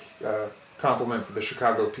fantastic compliment for the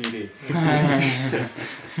Chicago PD.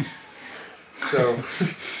 So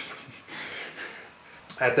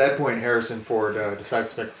at that point, Harrison Ford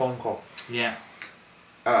decides to make a phone call. Yeah.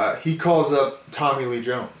 He calls up Tommy Lee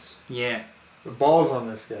Jones. Yeah. The ball's on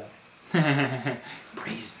this guy.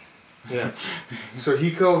 Brazen. Yeah. So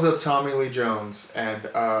he calls up Tommy Lee Jones, and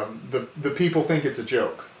the people think it's a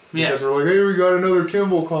joke. Because they're like, hey, we got another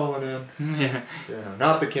Kimball calling in. Yeah.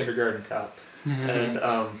 Not the kindergarten cop. And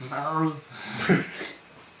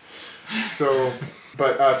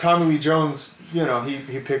but Tommy Lee Jones,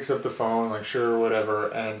 he picks up the phone, like, sure, whatever,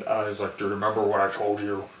 and he's like, do you remember what I told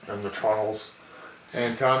you in the tunnels?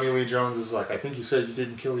 And Tommy Lee Jones is like, I think you said you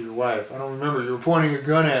didn't kill your wife. I don't remember. You were pointing a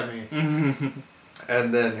gun at me.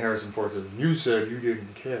 And then Harrison Ford says, you said you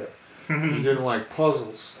didn't care. You didn't like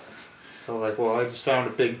puzzles. So like, well, I just found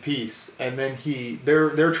a big piece. And then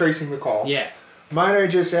they're tracing the call. Yeah. Might I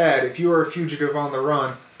just add, if you are a fugitive on the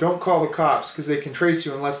run, don't call the cops because they can trace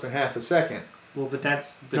you in less than half a second. Well, but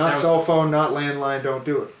not cell phone, not landline, don't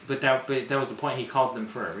do it. But that was the point. He called them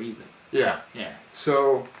for a reason. Yeah. Yeah.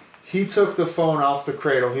 So he took the phone off the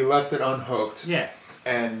cradle. He left it unhooked. Yeah.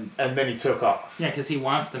 And then he took off. Yeah, because he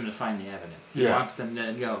wants them to find the evidence. He wants them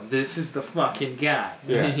to go, this is the fucking guy.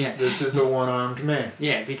 Yeah. This is the one-armed man.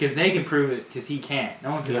 Yeah, because they can prove it because he can't.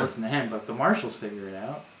 No one's going to listen to him, but the marshals figure it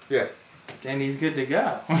out. Yeah. And he's good to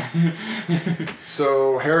go.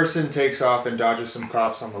 So Harrison takes off and dodges some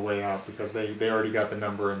cops on the way out because they already got the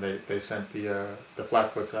number and they sent the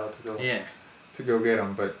Flatfoots out to go get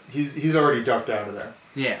him. But he's already ducked out of there.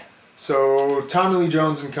 Yeah. So Tommy Lee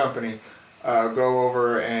Jones and company go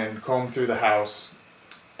over and comb through the house,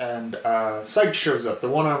 and Sykes shows up. The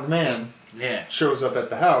one-armed man shows up at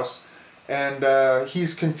the house, and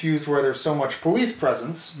he's confused where there's so much police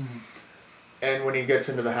presence. Mm-hmm. And when he gets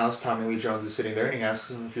into the house, Tommy Lee Jones is sitting there, and he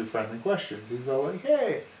asks him a few friendly questions. He's all like,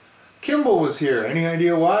 hey, Kimball was here. Any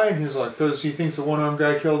idea why? And he's like, because he thinks the one-armed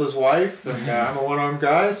guy killed his wife, and I'm a one-armed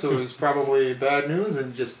guy, so it's probably bad news.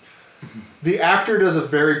 And just, the actor does a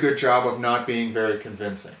very good job of not being very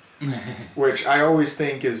convincing, which I always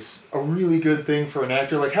think is a really good thing for an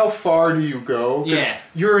actor. Like, how far do you go? 'Cause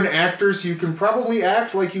you're an actor, so you can probably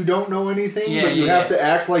act like you don't know anything, but you have to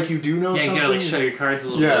act like you do know something. Yeah, you gotta show your cards a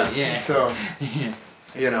little bit. Yeah. So,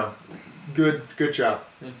 good job.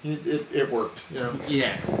 It worked.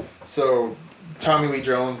 Yeah. So Tommy Lee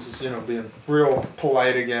Jones is being real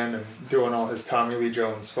polite again and doing all his Tommy Lee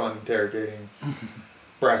Jones fun interrogating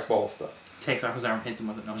brass ball stuff. Takes off his arm, hits him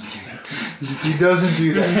with it. No, I'm just He kidding. doesn't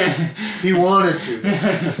do that. He wanted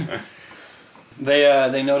to.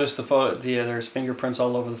 They noticed there's fingerprints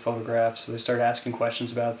all over the photograph, so they start asking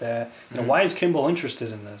questions about that. Why is Kimball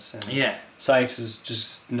interested in this? And Sykes is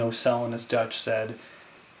just no selling, as Dutch said.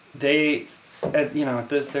 It's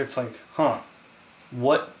like,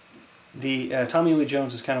 what? The Tommy Lee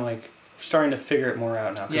Jones is kind of like starting to figure it more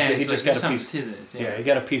out now. He just got a piece. To this, he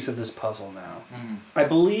got a piece of this puzzle now. Mm-hmm. I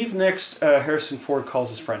believe next Harrison Ford calls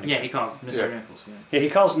his friend again. Yeah, he calls Mr. Nichols. Yeah, he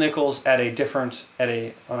calls Nichols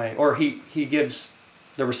he gives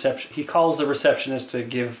the reception. He calls the receptionist to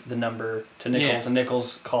give the number to Nichols, and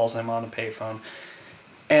Nichols calls him on a payphone,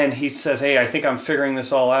 and he says, "Hey, I think I'm figuring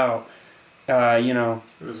this all out." It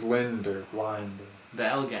was Lind. The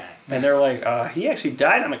L guy. And they're like, he actually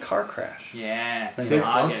died in a car crash. Yeah. 6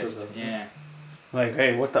 months ago. Yeah. Like,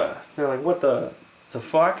 hey, they're like, what the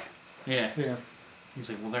fuck? Yeah. Yeah. He's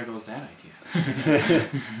like, well, there goes that idea.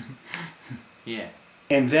 Yeah.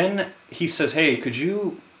 And then he says, hey, could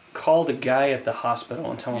you call the guy at the hospital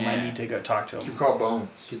and tell him I need to go talk to him? You call Bones.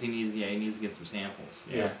 Because he needs to get some samples.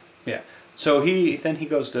 Yeah. So he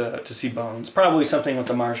goes to see Bones. Probably something with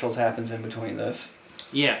the marshals happens in between this.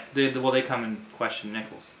 Yeah. They come and question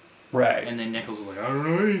Nichols. Right. And then Nichols is like, I don't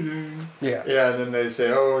know anything. Yeah. Yeah, and then they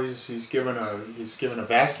say, oh, he's given a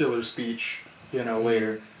vascular speech,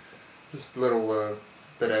 later. Just a little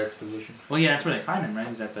bit of exposition. Well, yeah, that's where they find him, right?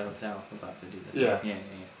 He's at the hotel about to do that. Yeah.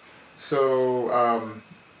 So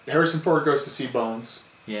Harrison Ford goes to see Bones.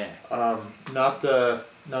 Yeah. Not the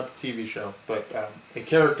TV show, but a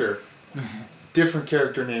character, different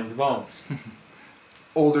character named Bones.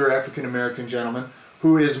 Older African American gentleman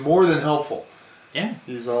who is more than helpful. Yeah.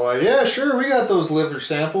 He's all like, yeah, sure, we got those liver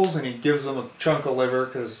samples, and he gives them a chunk of liver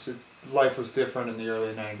because life was different in the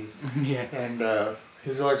early 90s. Yeah. And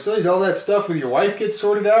he's like, so all that stuff with your wife get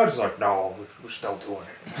sorted out? He's like, no, we're still doing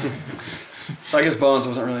it. So I guess Bones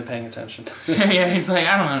wasn't really paying attention. Yeah, he's like,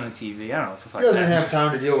 I don't own a TV. I don't know what the fuck. He doesn't have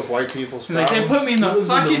time to deal with white people's Like, problems. they put me in the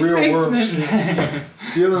fucking basement. Yeah.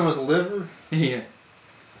 Dealing with liver. Yeah.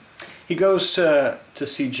 He goes to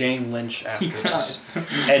see Jane Lynch after He does.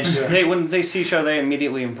 this. And when they see each other, they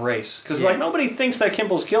immediately embrace. Because like nobody thinks that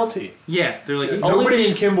Kimball's guilty. Yeah, they're like... Nobody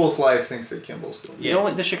in Kimball's life thinks that Kimball's guilty.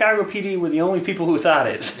 The Chicago PD were the only people who thought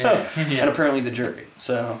it. So. Yeah. And apparently the jury.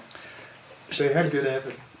 So... They had good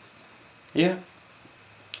evidence. Yeah.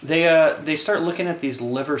 They start looking at these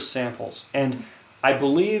liver samples. And I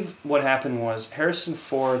believe what happened was Harrison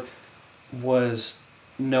Ford was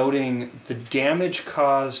noting the damage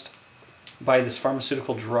caused by this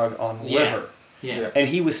pharmaceutical drug on liver. Yeah. And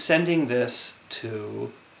he was sending this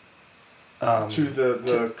to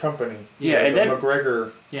the company. Yeah, and then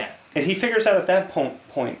McGregor. Yeah. And he figures out at that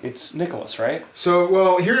point it's Nicholas, right? So,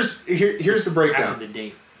 well, here's the breakdown. After the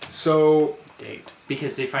date. So,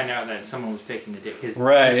 because they find out that someone was taking the date. Because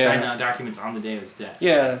right, they signed out documents on the day of his death.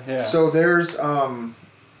 Yeah. So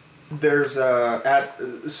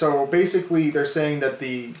so basically they're saying that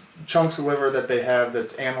the chunks of liver that they have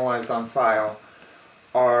that's analyzed on file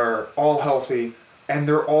are all healthy and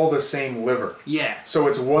they're all the same liver. Yeah. So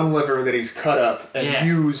it's one liver that he's cut up and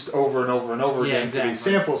used over and over and over again for these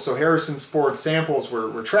samples. So Harrison Ford's samples were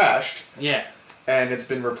trashed. Yeah. And it's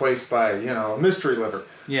been replaced by, a mystery liver.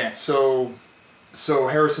 Yeah. So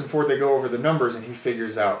Harrison Ford, they go over the numbers and he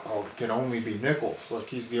figures out, it can only be Nichols. Like,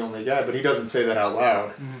 he's the only guy. But he doesn't say that out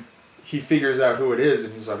loud. Mm-hmm. He figures out who it is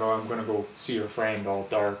and he's like, I'm going to go see her friend all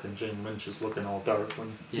dark. And Jane Lynch is looking all dark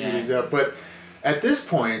when he leaves out. But at this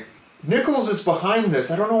point, Nichols is behind this.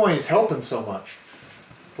 I don't know why he's helping so much.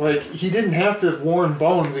 Like, he didn't have to warn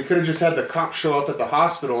Bones. He could have just had the cop show up at the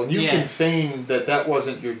hospital, and you can feign that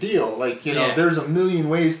wasn't your deal. Like, there's a million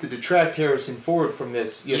ways to detract Harrison Ford from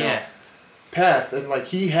this, path. And, like,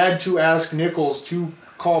 he had to ask Nichols to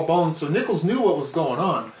call Bones, so Nichols knew what was going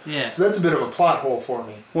on. Yeah. So that's a bit of a plot hole for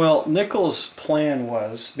me. Well, Nichols' plan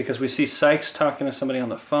was, because we see Sykes talking to somebody on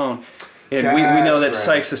the phone, and we know that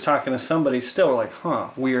Sykes is talking to somebody still. We're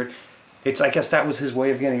like, weird. I guess that was his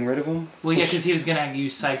way of getting rid of him. Well, yeah, because he was gonna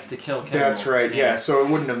use Sykes to kill Kimball. That's right. Yeah, so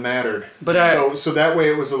it wouldn't have mattered. But so that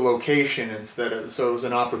way it was a location so it was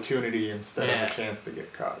an opportunity instead of a chance to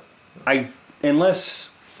get caught.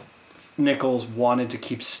 Unless Nichols wanted to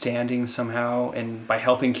keep standing somehow, and by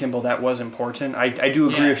helping Kimball that was important. I do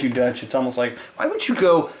agree with you, Dutch. It's almost like why would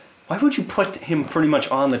you put him pretty much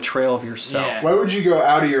on the trail of yourself? Yeah. Why would you go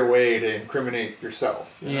out of your way to incriminate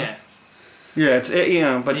yourself? Yeah. Yeah,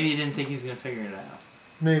 but maybe he didn't think he was gonna figure it out.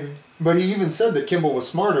 Maybe, but he even said that Kimball was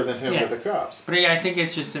smarter than him with the cops. But I think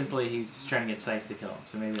it's just simply he's trying to get Sykes to kill him.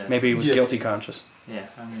 So maybe he was guilty conscious. Yeah,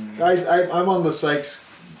 I mean, I'm on the Sykes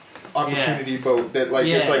opportunity boat. That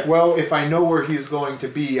it's like, well, if I know where he's going to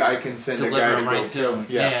be, I can send a guy to go kill him.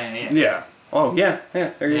 Yeah. Oh yeah.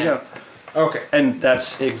 There you go. Okay. And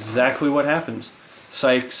that's exactly what happens.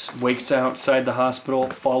 Sykes wakes outside the hospital,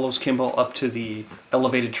 follows Kimball up to the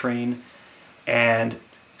elevated train. And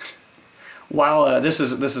while this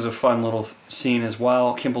is a fun little scene, is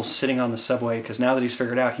while Kimball's sitting on the subway, because now that he's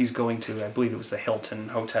figured out he's going to, I believe it was the Hilton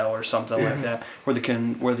Hotel or something like that, where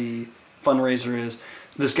the fundraiser is.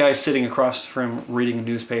 This guy's sitting across from him reading a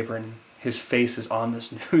newspaper, and his face is on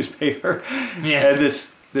this newspaper. Yeah. And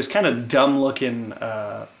this kind of dumb looking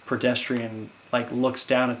pedestrian looks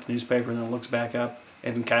down at the newspaper and then looks back up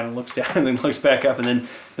and kind of looks down and then looks back up and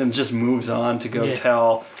then just moves on to go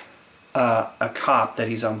tell a cop that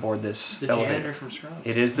he's on board this the elevator. Janitor from Scrubs.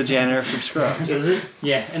 It is the janitor from Scrubs. Is it?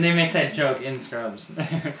 Yeah, and they make that joke in Scrubs.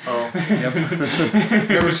 Oh, yep.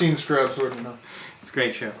 Never seen Scrubs, wouldn't know. It's a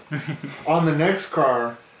great show. On the next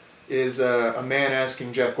car is a man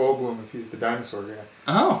asking Jeff Goldblum if he's the dinosaur guy.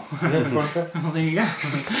 Oh. Fun fact? Well, there you go.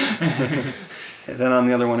 And then on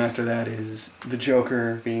the other one after that is the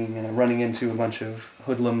Joker being running into a bunch of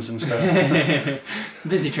hoodlums and stuff.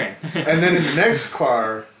 Busy train. And then in the next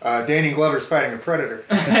car, Danny Glover's fighting a predator.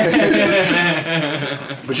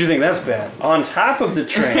 But you think that's bad? On top of the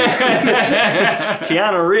train,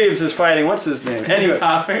 Keanu Reeves is fighting what's his name? Anyway.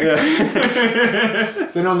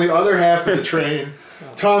 Then on the other half of the train,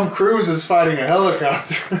 Tom Cruise is fighting a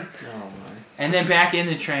helicopter. Oh my! And then back in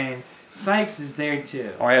the train. Sykes is there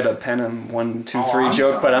too. I had a pen and 1, 2, 3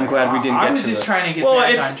 joke, but I'm glad we didn't get to it. I was just trying to get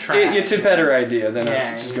back on track. It's a better idea than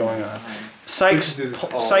us just going on. Sykes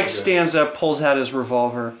stands up, pulls out his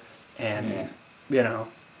revolver, and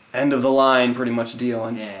end of the line pretty much deal.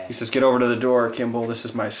 And Yeah. he says, "Get over to the door, Kimball. This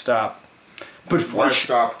is my stop." But My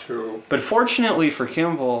stop too. But fortunately for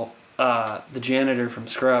Kimball, the janitor from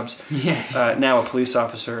Scrubs, now a police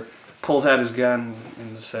officer, pulls out his gun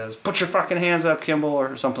and says, "Put your fucking hands up, Kimball,"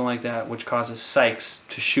 or something like that, which causes Sykes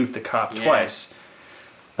to shoot the cop twice,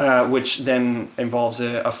 which then involves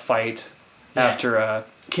a fight after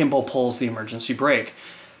Kimball pulls the emergency brake.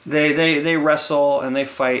 They wrestle and they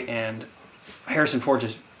fight, and Harrison Ford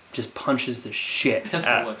just punches the shit.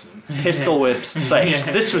 Pistol whips Sykes.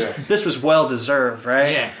 Yeah. This was well deserved,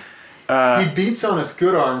 right? Yeah. He beats on his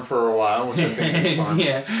good arm for a while, which I think is fun.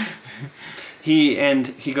 Yeah.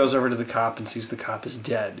 He goes over to the cop and sees the cop is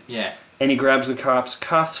dead. Yeah. And he grabs the cop's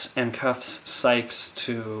cuffs and cuffs Sykes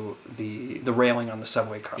to the railing on the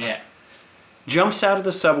subway car. Yeah. Jumps out of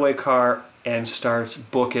the subway car and starts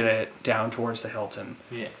booking it down towards the Hilton.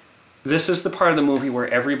 Yeah. This is the part of the movie where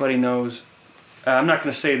everybody knows. I'm not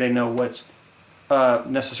going to say they know what's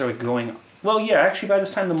necessarily going on. Well, yeah, actually, by this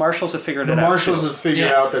time, the marshals have figured it out. The marshals have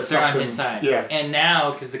figured out that they're something... on his side. Yeah. And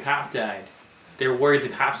now, because the cop died, they're worried the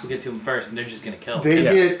cops will get to him first, and they're just gonna kill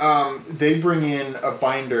him. They bring in a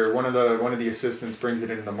binder. One of the assistants brings it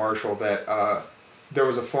into the marshal that there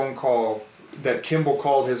was a phone call that Kimball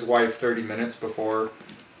called his wife 30 minutes before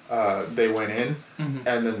they went in,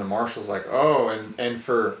 and then the marshal's like, oh, and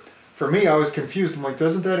for me, I was confused. I'm like,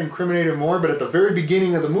 doesn't that incriminate him more? But at the very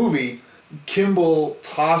beginning of the movie, Kimball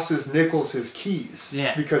tosses Nichols his keys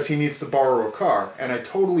because he needs to borrow a car, and I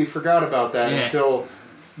totally forgot about that until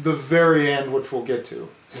the very end, which we'll get to.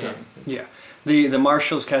 So. Yeah. The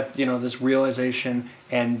marshals got this realization,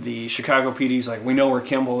 and the Chicago PD's like, we know where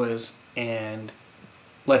Kimball is, and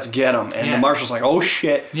let's get him. And the marshal's like, oh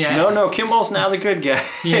shit, no, Kimball's now the good guy.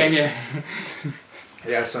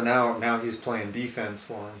 Yeah, so now he's playing defense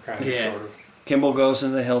for him, kind of, sort of. Kimball goes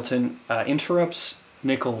into the Hilton, interrupts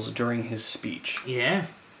Nichols during his speech. Yeah.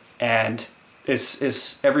 And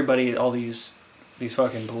it's everybody, all these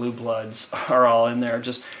fucking blue bloods are all in there,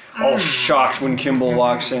 just all shocked when Kimball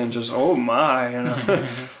walks in, just, oh my,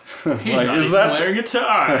 like, is that wearing a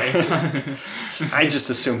tie? I just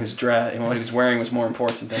assume his dress and what he was wearing was more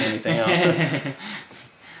important than anything else.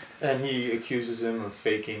 And he accuses him of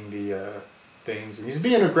faking the things, and he's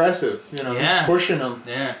being aggressive, he's pushing him.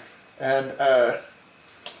 Yeah. And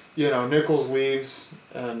Nichols leaves,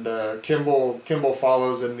 and Kimball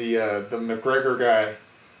follows, and the McGregor guy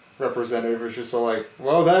representative is just like,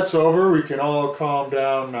 well, that's over, we can all calm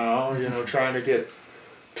down now, trying to get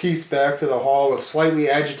peace back to the hall of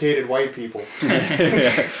slightly agitated white people.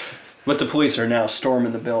 But the police are now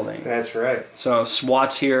storming the building. That's right. So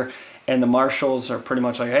SWAT's here, and the marshals are pretty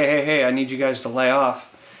much like, hey, I need you guys to lay off.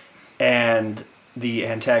 And the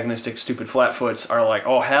antagonistic stupid flatfoots are like,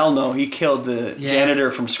 oh hell no, he killed the janitor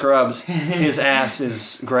from Scrubs. His ass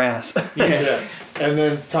is grass. Yeah. And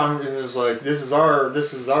then Tommy is like, this is our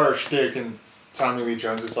shtick, and Tommy Lee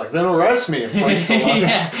Jones is like, then arrest me, and points the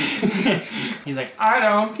line. He's like, I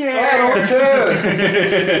don't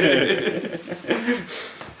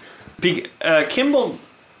care. Kimball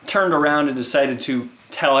turned around and decided to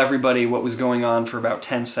tell everybody what was going on for about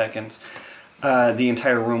 10 seconds. The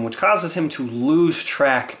entire room, which causes him to lose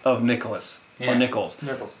track of Nichols,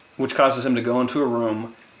 which causes him to go into a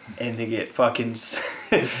room and to get fucking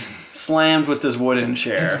slammed with this wooden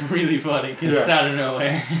chair. It's really funny because it's out of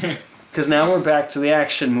nowhere. Because now we're back to the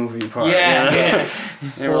action movie part.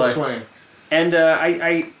 Full swing. And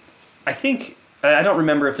I think I don't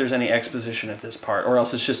remember if there's any exposition at this part, or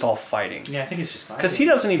else it's just all fighting. Yeah, I think it's just fighting. Because he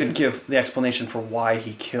doesn't even give the explanation for why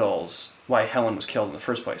Helen was killed in the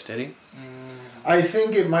first place, did he? I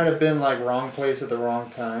think it might have been like wrong place at the wrong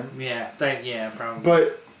time. Yeah, probably.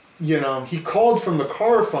 But, he called from the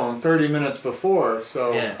car phone 30 minutes before,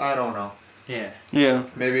 so I don't know. Yeah.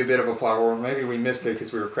 Maybe a bit of a plot, or maybe we missed it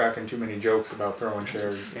because we were cracking too many jokes about throwing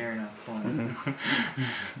chairs. Fair enough.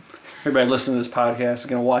 Everybody listening to this podcast is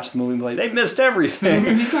going to watch the movie and be like, they missed everything.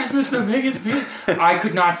 You guys missed the biggest piece. I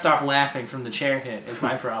could not stop laughing from the chair hit. It's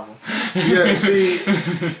my problem. Yeah, see,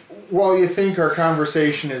 while you think our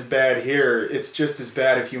conversation is bad here, it's just as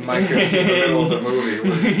bad if you mic us in the middle of the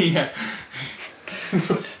movie.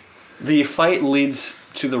 The fight leads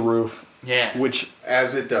to the roof. Yeah. Which,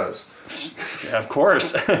 as it does. Of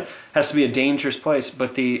course, has to be a dangerous place.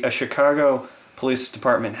 But a Chicago Police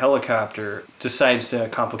Department helicopter decides to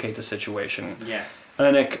complicate the situation. Yeah.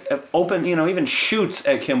 And it even shoots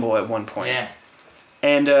at Kimball at one point. Yeah.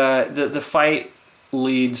 And the fight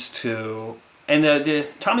leads to, and the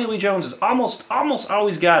Tommy Lee Jones is almost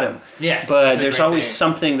always got him. Yeah. But there's always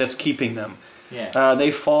something that's keeping them. Yeah.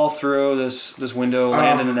 They fall through this window,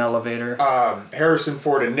 land in an elevator. Harrison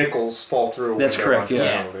Ford and Nichols fall through. That's correct.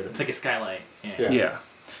 Yeah. Elevator. It's like a skylight. Yeah.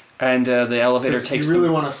 And the elevator takes. You really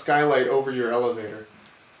want a skylight over your elevator.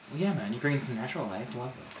 Well, yeah, man. You bring some natural light. Love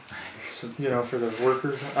it. So, for the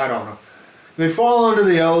workers. I don't know. They fall into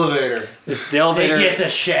the elevator. The elevator. They get the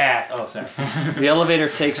shaft. Oh, sorry. The elevator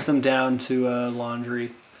takes them down to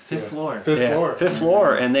laundry. Fifth floor. Fifth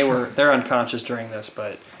floor, and they're unconscious during this,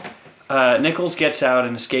 but Nichols gets out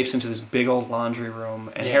and escapes into this big old laundry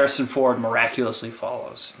room, and Harrison Ford miraculously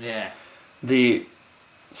follows. Yeah. The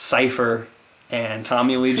Cypher and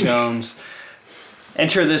Tommy Lee Jones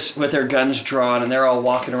enter this with their guns drawn, and they're all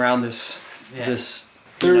walking around this.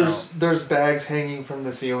 There's bags hanging from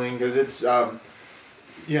the ceiling because it's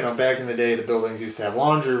back in the day the buildings used to have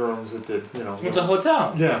laundry rooms that did It's a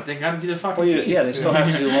hotel. Yeah. They gotta do the fucking. Well, yeah, they still have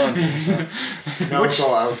to do laundry. So. Now it's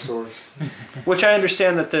all outsourced. Which I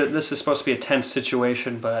understand that this is supposed to be a tense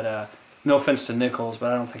situation, but no offense to Nichols,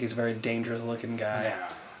 but I don't think he's a very dangerous looking guy. Yeah.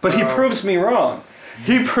 But he proves me wrong.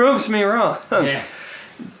 He proves me wrong. Yeah.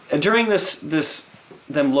 During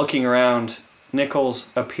them looking around, Nichols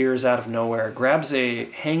appears out of nowhere, grabs a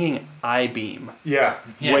hanging I-beam. Yeah.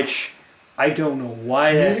 Which I don't know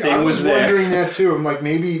why that thing was there. I was wondering that too. I'm like,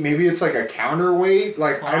 maybe it's like a counterweight.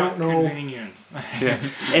 Like, I don't know. Yeah.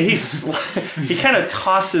 And he kind of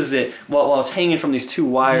tosses it while it's hanging from these two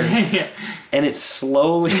wires. And it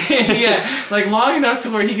slowly... like long enough to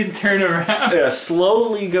where he can turn around. Yeah,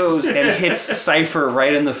 slowly goes and hits Cypher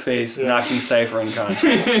right in the face, knocking Cypher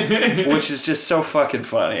unconscious. Which is just so fucking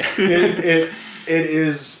funny. It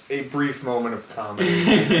is a brief moment of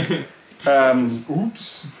comedy.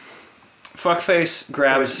 Oops. Fuckface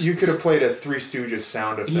grabs... Like, you could have played a Three Stooges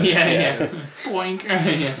sound effect. Yeah. Boink.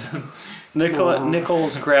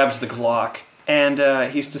 Nichols grabs the Glock,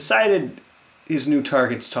 and he's decided his new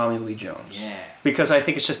target's Tommy Lee Jones. Yeah. Because I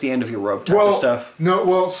think it's just the end of your rope type of stuff.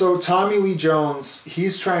 So Tommy Lee Jones,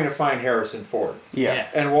 he's trying to find Harrison Ford. Yeah.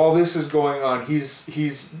 And while this is going on,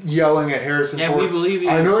 he's yelling at Harrison Ford. Yeah, we believe you.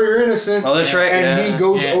 I know you're innocent. Oh, that's right. And he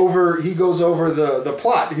goes over the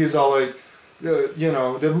plot. He's all like,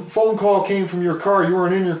 the phone call came from your car. You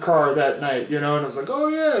weren't in your car that night, And I was like, oh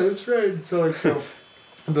yeah, that's right. So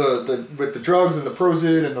the with the drugs and the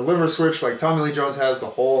Prozac and the liver switch, like Tommy Lee Jones has the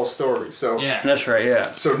whole story. So that's right.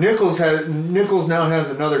 Yeah. So Nichols now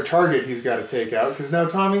has another target he's got to take out because now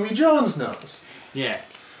Tommy Lee Jones knows. Yeah.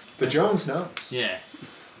 The Jones knows. Yeah.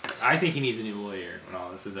 I think he needs a new lawyer when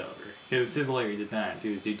all this is over. Because his lawyer did not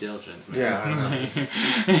do his due diligence, man. Yeah, I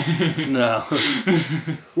know. No.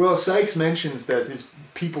 Well, Sykes mentions that his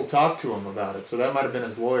people talked to him about it, so that might have been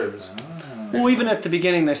his lawyers. Well, even at the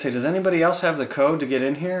beginning, they say, does anybody else have the code to get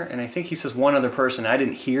in here? And I think he says one other person. I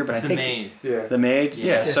didn't hear, but it's I think... the maid. Yeah. The maid?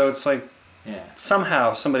 Yeah, so it's like... Yeah.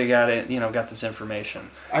 Somehow somebody got it, got this information.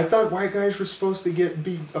 I thought white guys were supposed to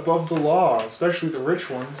be above the law, especially the rich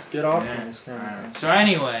ones. Get off on this kind of thing. So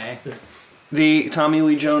anyway... The Tommy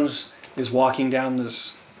Lee Jones is walking down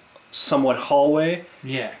this somewhat hallway.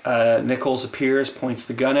 Yeah. Nichols appears, points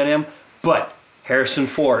the gun at him, but Harrison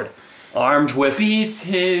Ford, armed with... Beats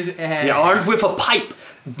his ass. Yeah, armed with a pipe.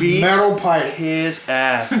 Beats metal pipe. His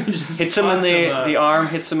ass. Hits him in the arm,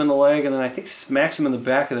 hits him in the leg, and then I think smacks him in the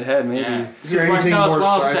back of the head, maybe. Yeah. Is there anything more Marcellus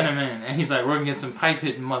Wallace sent him in, and he's like, we're going to get some pipe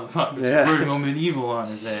hitting motherfuckers. Yeah. We're going to go medieval on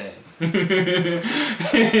his ass. Don't forget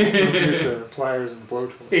the pliers and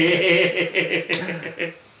blowtorch.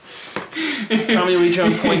 Tommy Lee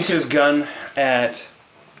Jones points his gun at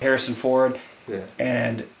Harrison Ford,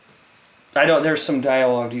 and there's some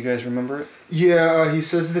dialogue. Do you guys remember it? Yeah, he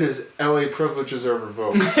says that his LA privileges are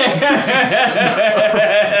revoked.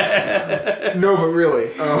 No, but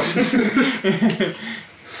really. Yeah, I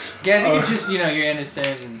think it's just, you're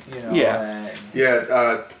innocent and, all that.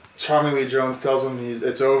 Yeah, Tommy Lee Jones tells him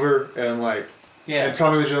it's over, and and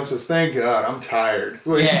Tommy Lee Jones says, thank God, I'm tired.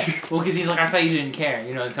 Well, because he's like, I thought you didn't care,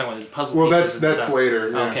 talking about the puzzle Well, pieces that's stuff. later.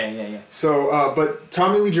 Yeah. Okay, yeah. So, but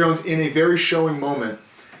Tommy Lee Jones, in a very showing moment,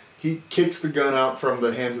 he kicks the gun out from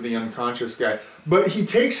the hands of the unconscious guy. But he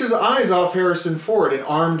takes his eyes off Harrison Ford, an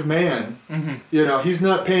armed man. Mm-hmm. He's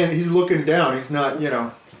not paying, he's looking down. He's not,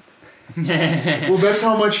 Well, that's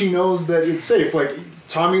how much he knows that it's safe. Like,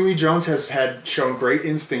 Tommy Lee Jones has shown great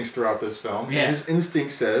instincts throughout this film. Yeah. And his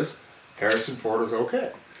instinct says Harrison Ford is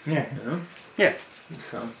okay. Yeah. Yeah.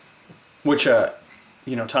 So. Which,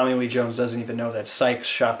 Tommy Lee Jones doesn't even know that Sykes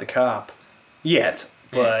shot the cop yet,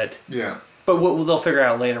 but... Yeah. But they'll figure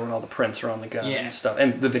out later when all the prints are on the gun and stuff,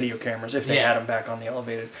 and the video cameras, if they had them back on the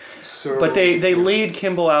elevator. So, but they lead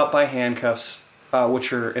Kimball out by handcuffs,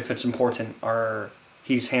 which are, if it's important,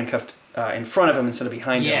 he's handcuffed in front of him instead of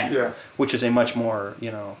behind him, Yeah. which is a much more,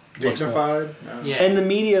 looks more- Dignified. Yeah. And the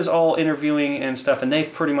media is all interviewing and stuff, and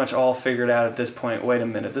they've pretty much all figured out at this point, wait a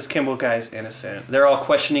minute, this Kimball guy's innocent. They're all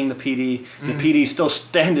questioning the PD. The PD's still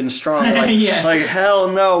standing strong. Like, Yeah. like, hell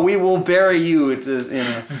no, we will bury you.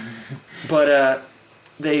 But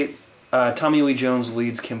Tommy Lee Jones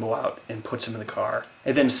leads Kimball out and puts him in the car.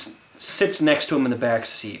 And then sits next to him in the back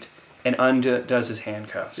seat and undoes his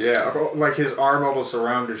handcuffs. Yeah, like his arm almost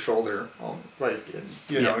around his shoulder.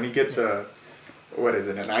 And he gets an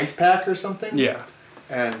ice pack or something? Yeah.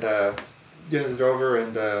 And gives it over,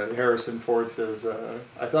 and Harrison Ford says,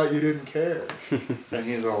 I thought you didn't care. And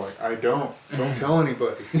he's all like, I don't tell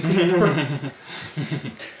anybody.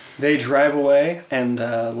 They drive away, and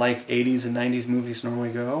like 80s and 90s movies normally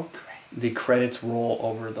go, the credits roll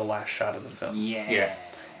over the last shot of the film. Yeah.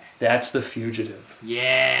 That's The Fugitive.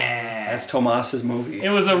 Yeah. That's Tomas's movie. It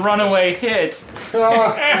was a runaway hit.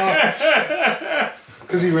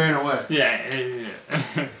 Because he ran away. Yeah.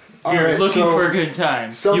 All You're right, looking so for a good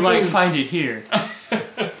time. You might find it here.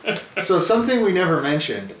 So something we never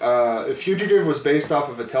mentioned. Fugitive was based off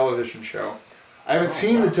of a television show. I haven't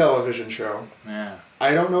seen the television show. Yeah.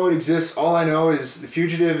 I don't know it exists. All I know is The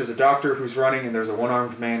Fugitive is a doctor who's running and there's a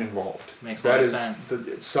one-armed man involved. Makes a lot of sense.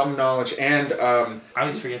 It's some knowledge. And I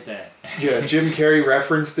always forget that. yeah, Jim Carrey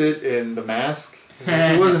referenced it in The Mask. He's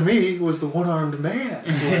like, it wasn't me, it was the one-armed man.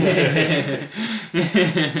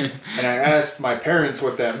 And I asked my parents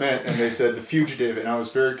what that meant, and they said The Fugitive, and I was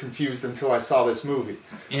very confused until I saw this movie.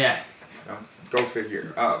 Yeah. So, go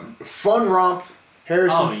figure. Fun romp,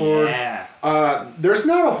 Harrison Ford. Yeah. There's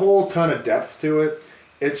not a whole ton of depth to it.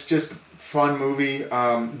 It's just a fun movie.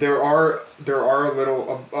 There are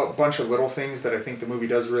a bunch of little things that I think the movie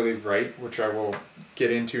does really right, which I will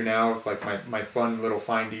get into now with like my fun little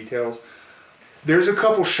fine details. There's a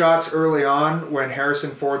couple shots early on when Harrison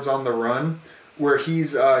Ford's on the run where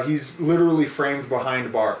he's literally framed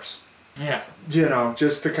behind bars. Yeah.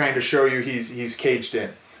 Just to kind of show you he's caged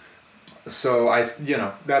in. So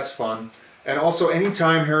that's fun. And also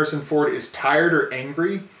anytime Harrison Ford is tired or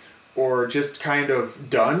angry or just kind of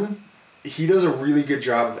done, he does a really good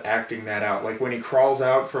job of acting that out. Like when he crawls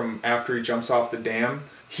out from after he jumps off the dam,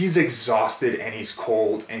 he's exhausted and he's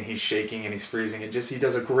cold and he's shaking and he's freezing. He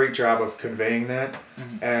does a great job of conveying that.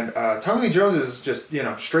 Mm-hmm. And Tommy Lee Jones is just,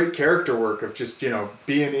 straight character work of just,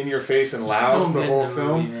 being in your face and loud the whole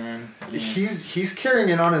film. Movie, man. Yeah. He's carrying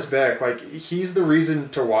it on his back. Like he's the reason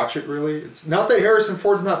to watch it really. It's not that Harrison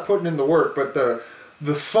Ford's not putting in the work, but the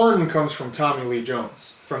fun comes from Tommy Lee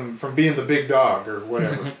Jones. From being the big dog or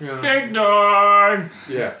whatever. Big dog!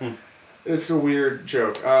 Yeah. It's a weird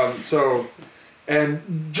joke. And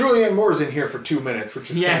Julianne Moore's in here for 2 minutes, which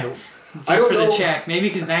is kind of... I don't know. The check. Maybe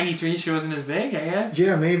because 93 she wasn't as big, I guess.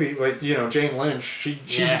 Yeah, maybe. Like, Jane Lynch,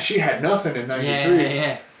 she had nothing in 93.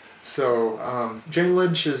 Yeah. So, Jane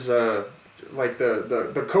Lynch is like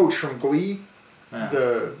the coach from Glee.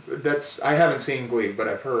 I haven't seen Glee, but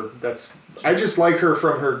I've heard I just like her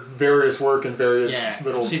from her various work and various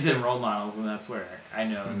little... she's in Role Models, and that's where I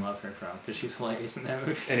know and love her from, because she's hilarious in that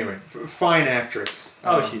movie. Anyway, fine actress.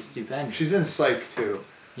 She's stupendous. She's in Psych, too.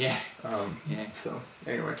 Yeah. So,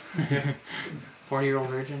 anyway. 40-year-old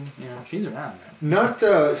virgin, she's around. Not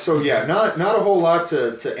a whole lot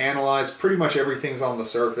to analyze. Pretty much everything's on the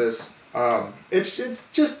surface. It's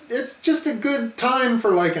just a good time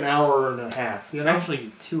for like an hour and a half. It's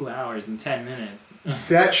actually 2 hours and 10 minutes.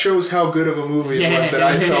 That shows how good of a movie it was that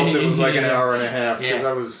I felt it was like an hour and a half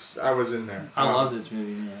because I was in there. I love this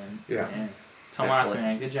movie, man. Yeah. Tomas,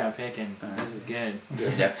 man, good job picking. This is good.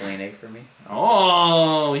 Definitely an A for me.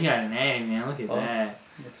 Oh, you got an A, man. Look at that.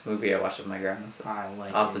 It's a movie I watched with my grandma. So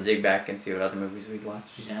I'll have to dig back and see what other movies we'd watch.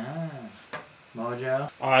 Yeah.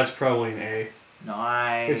 Mojo? Oh, it's probably an A.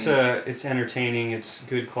 Nice. It's entertaining. It's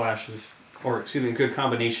good good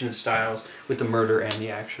combination of styles with the murder and the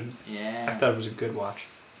action. Yeah. I thought it was a good watch.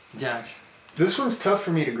 Josh. This one's tough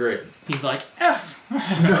for me to grade. He's like F.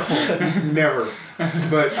 No, never.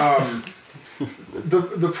 But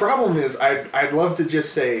the problem is I'd love to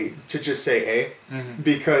just say A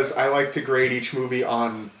because I like to grade each movie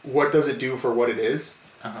on what does it do for what it is.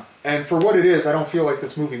 Uh-huh. And for what it is, I don't feel like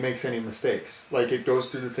this movie makes any mistakes. Like, it goes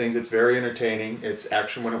through the things, it's very entertaining, it's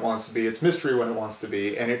action when it wants to be, it's mystery when it wants to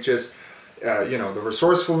be, and it just, the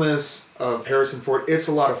resourcefulness of Harrison Ford, it's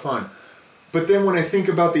a lot of fun. But then when I think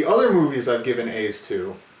about the other movies I've given A's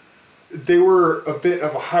to, they were a bit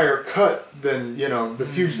of a higher cut than, the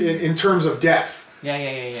future, in terms of depth.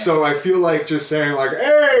 Yeah. So I feel like just saying, like,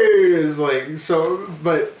 A is like, so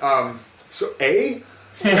A?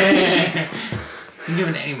 You give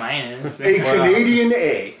an A-. A Canadian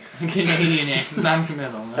A. Canadian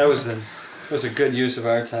non-committal. That was a good use of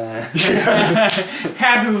our time.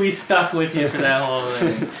 Happy we stuck with you for that whole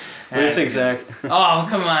thing. What do you think, Zach? Oh,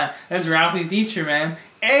 come on. That's Ralphie's teacher, man.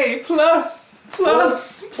 A plus. All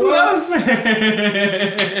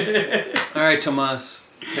right, Tomas,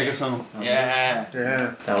 take us home. Yeah.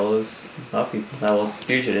 That was The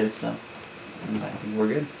Fugitive, so I think we're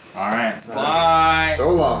good. All right. Bye. So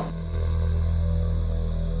long.